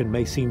mathematician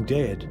may seem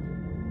dead,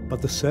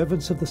 but the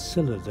servants of the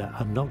cylinder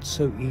are not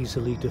so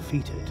easily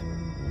defeated.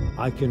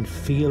 I can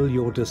feel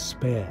your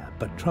despair,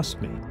 but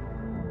trust me,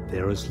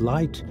 there is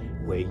light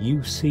where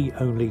you see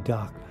only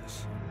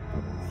darkness.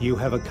 You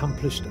have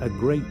accomplished a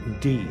great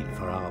deed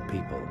for our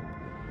people.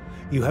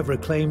 You have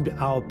reclaimed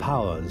our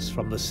powers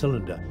from the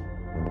cylinder.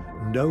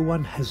 No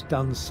one has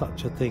done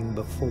such a thing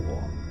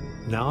before.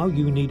 Now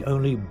you need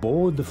only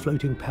board the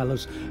floating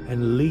palace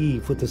and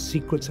leave with the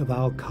secrets of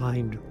our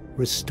kind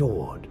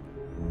restored.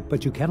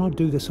 But you cannot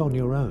do this on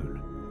your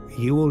own.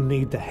 You will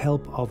need the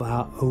help of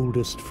our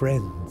oldest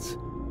friends.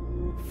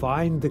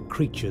 Find the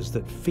creatures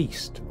that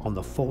feast on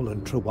the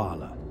fallen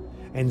Trawala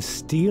and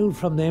steal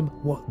from them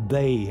what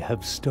they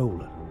have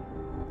stolen.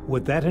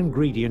 With that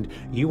ingredient,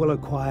 you will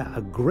acquire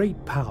a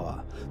great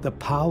power, the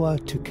power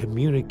to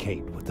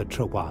communicate with the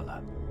Trawala.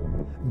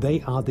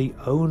 They are the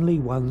only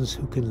ones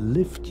who can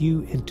lift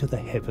you into the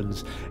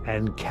heavens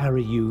and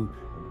carry you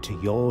to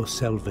your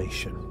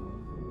salvation."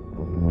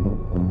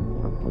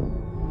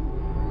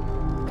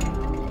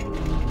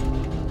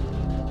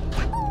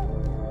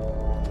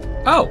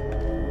 Oh!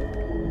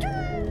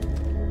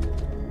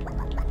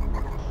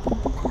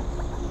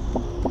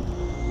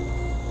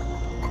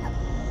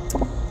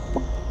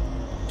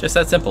 Just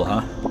that simple,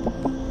 huh?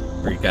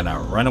 We're gonna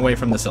run away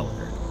from the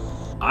cylinder.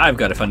 I've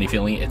got a funny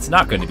feeling it's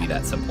not going to be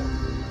that simple.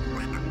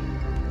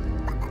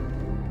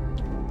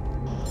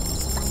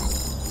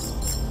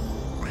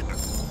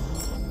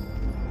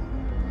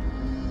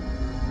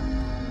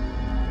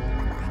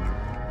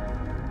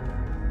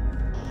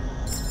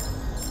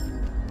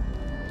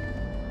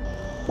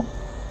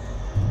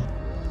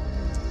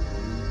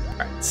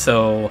 Alright,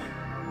 so...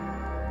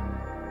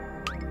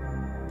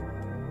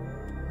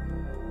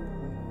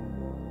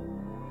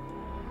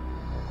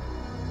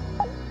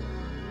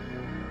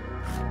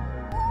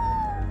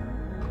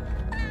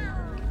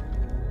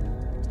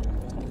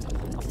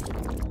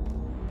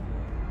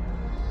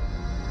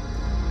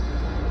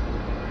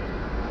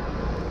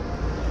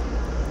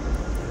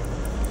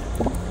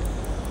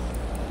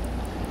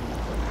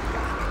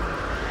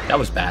 that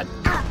was bad.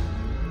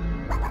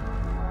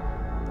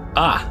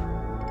 Ah.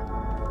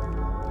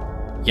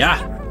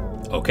 Yeah.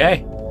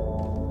 Okay.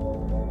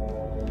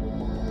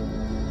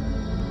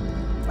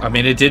 I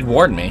mean, it did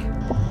warn me.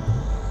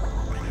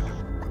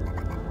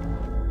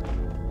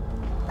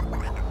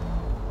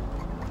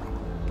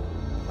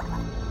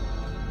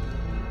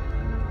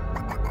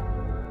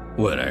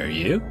 What are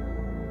you?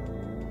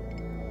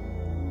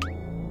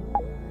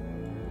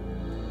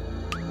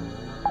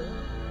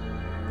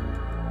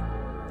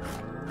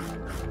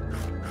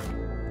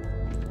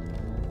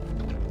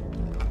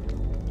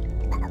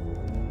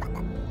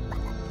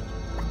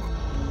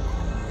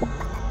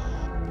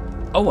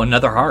 Oh,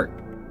 another heart.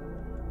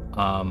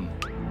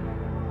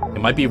 It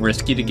might be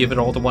risky to give it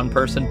all to one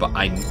person, but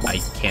I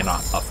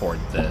cannot afford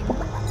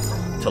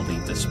to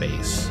leave the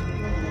space.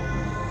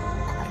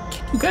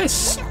 Can you guys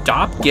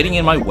stop getting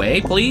in my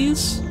way,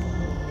 please?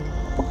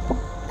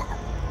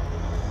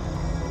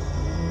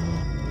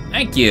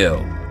 Thank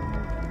you.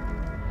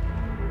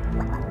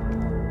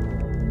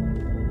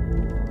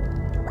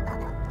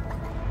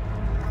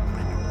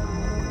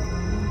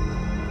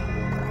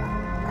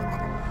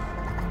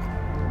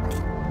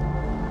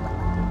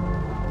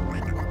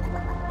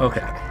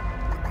 Okay.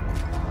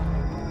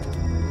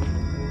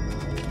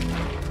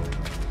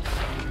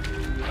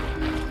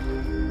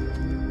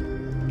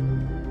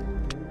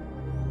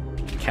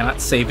 cannot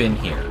save in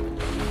here.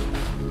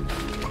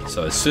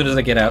 So as soon as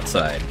I get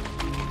outside...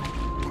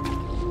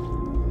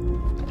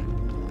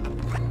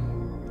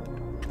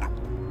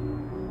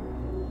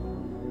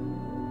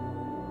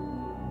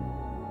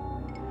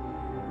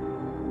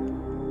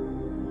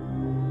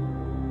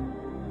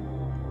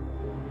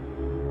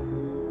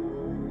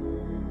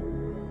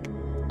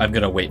 I'm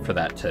gonna wait for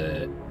that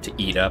to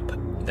eat up,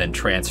 then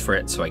transfer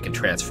it so I can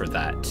transfer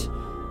that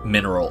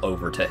mineral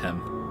over to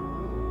him.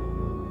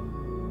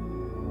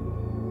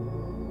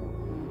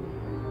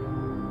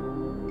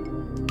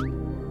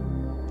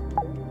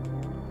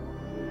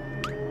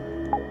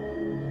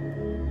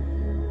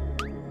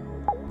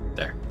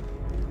 There.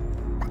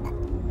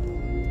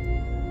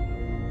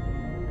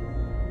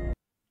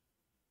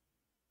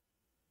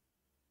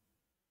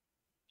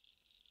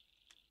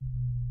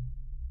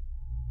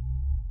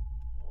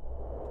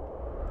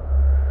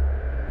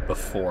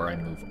 Before I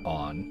move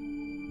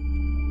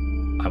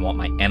on, I want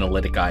my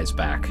analytic eyes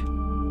back.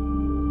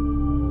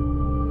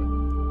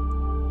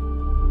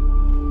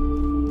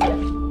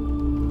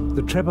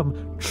 The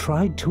Trebham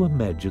tried to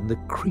imagine the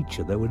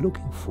creature they were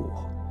looking for.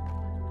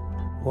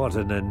 What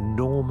an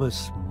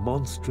enormous,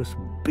 monstrous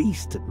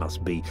beast it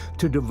must be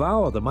to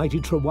devour the mighty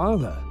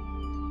Trawala.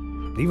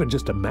 Even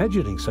just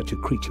imagining such a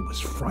creature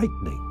was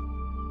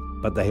frightening.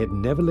 But they had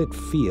never let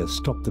fear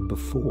stop them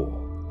before,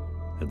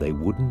 and they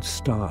wouldn't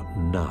start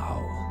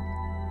now.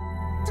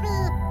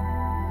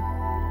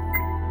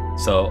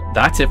 So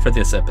that's it for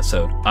this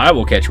episode. I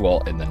will catch you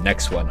all in the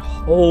next one.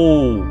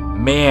 Oh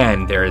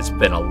man, there has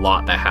been a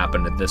lot that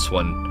happened in this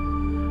one.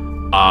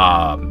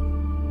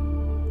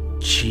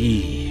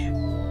 Gee.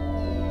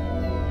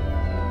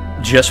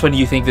 Just when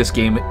you think this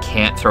game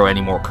can't throw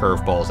any more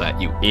curveballs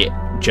at you, it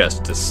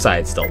just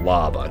decides to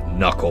lob a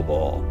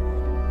knuckleball.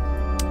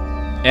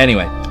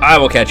 Anyway, I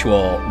will catch you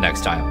all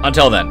next time.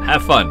 Until then,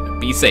 have fun,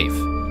 be safe,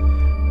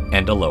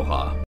 and aloha.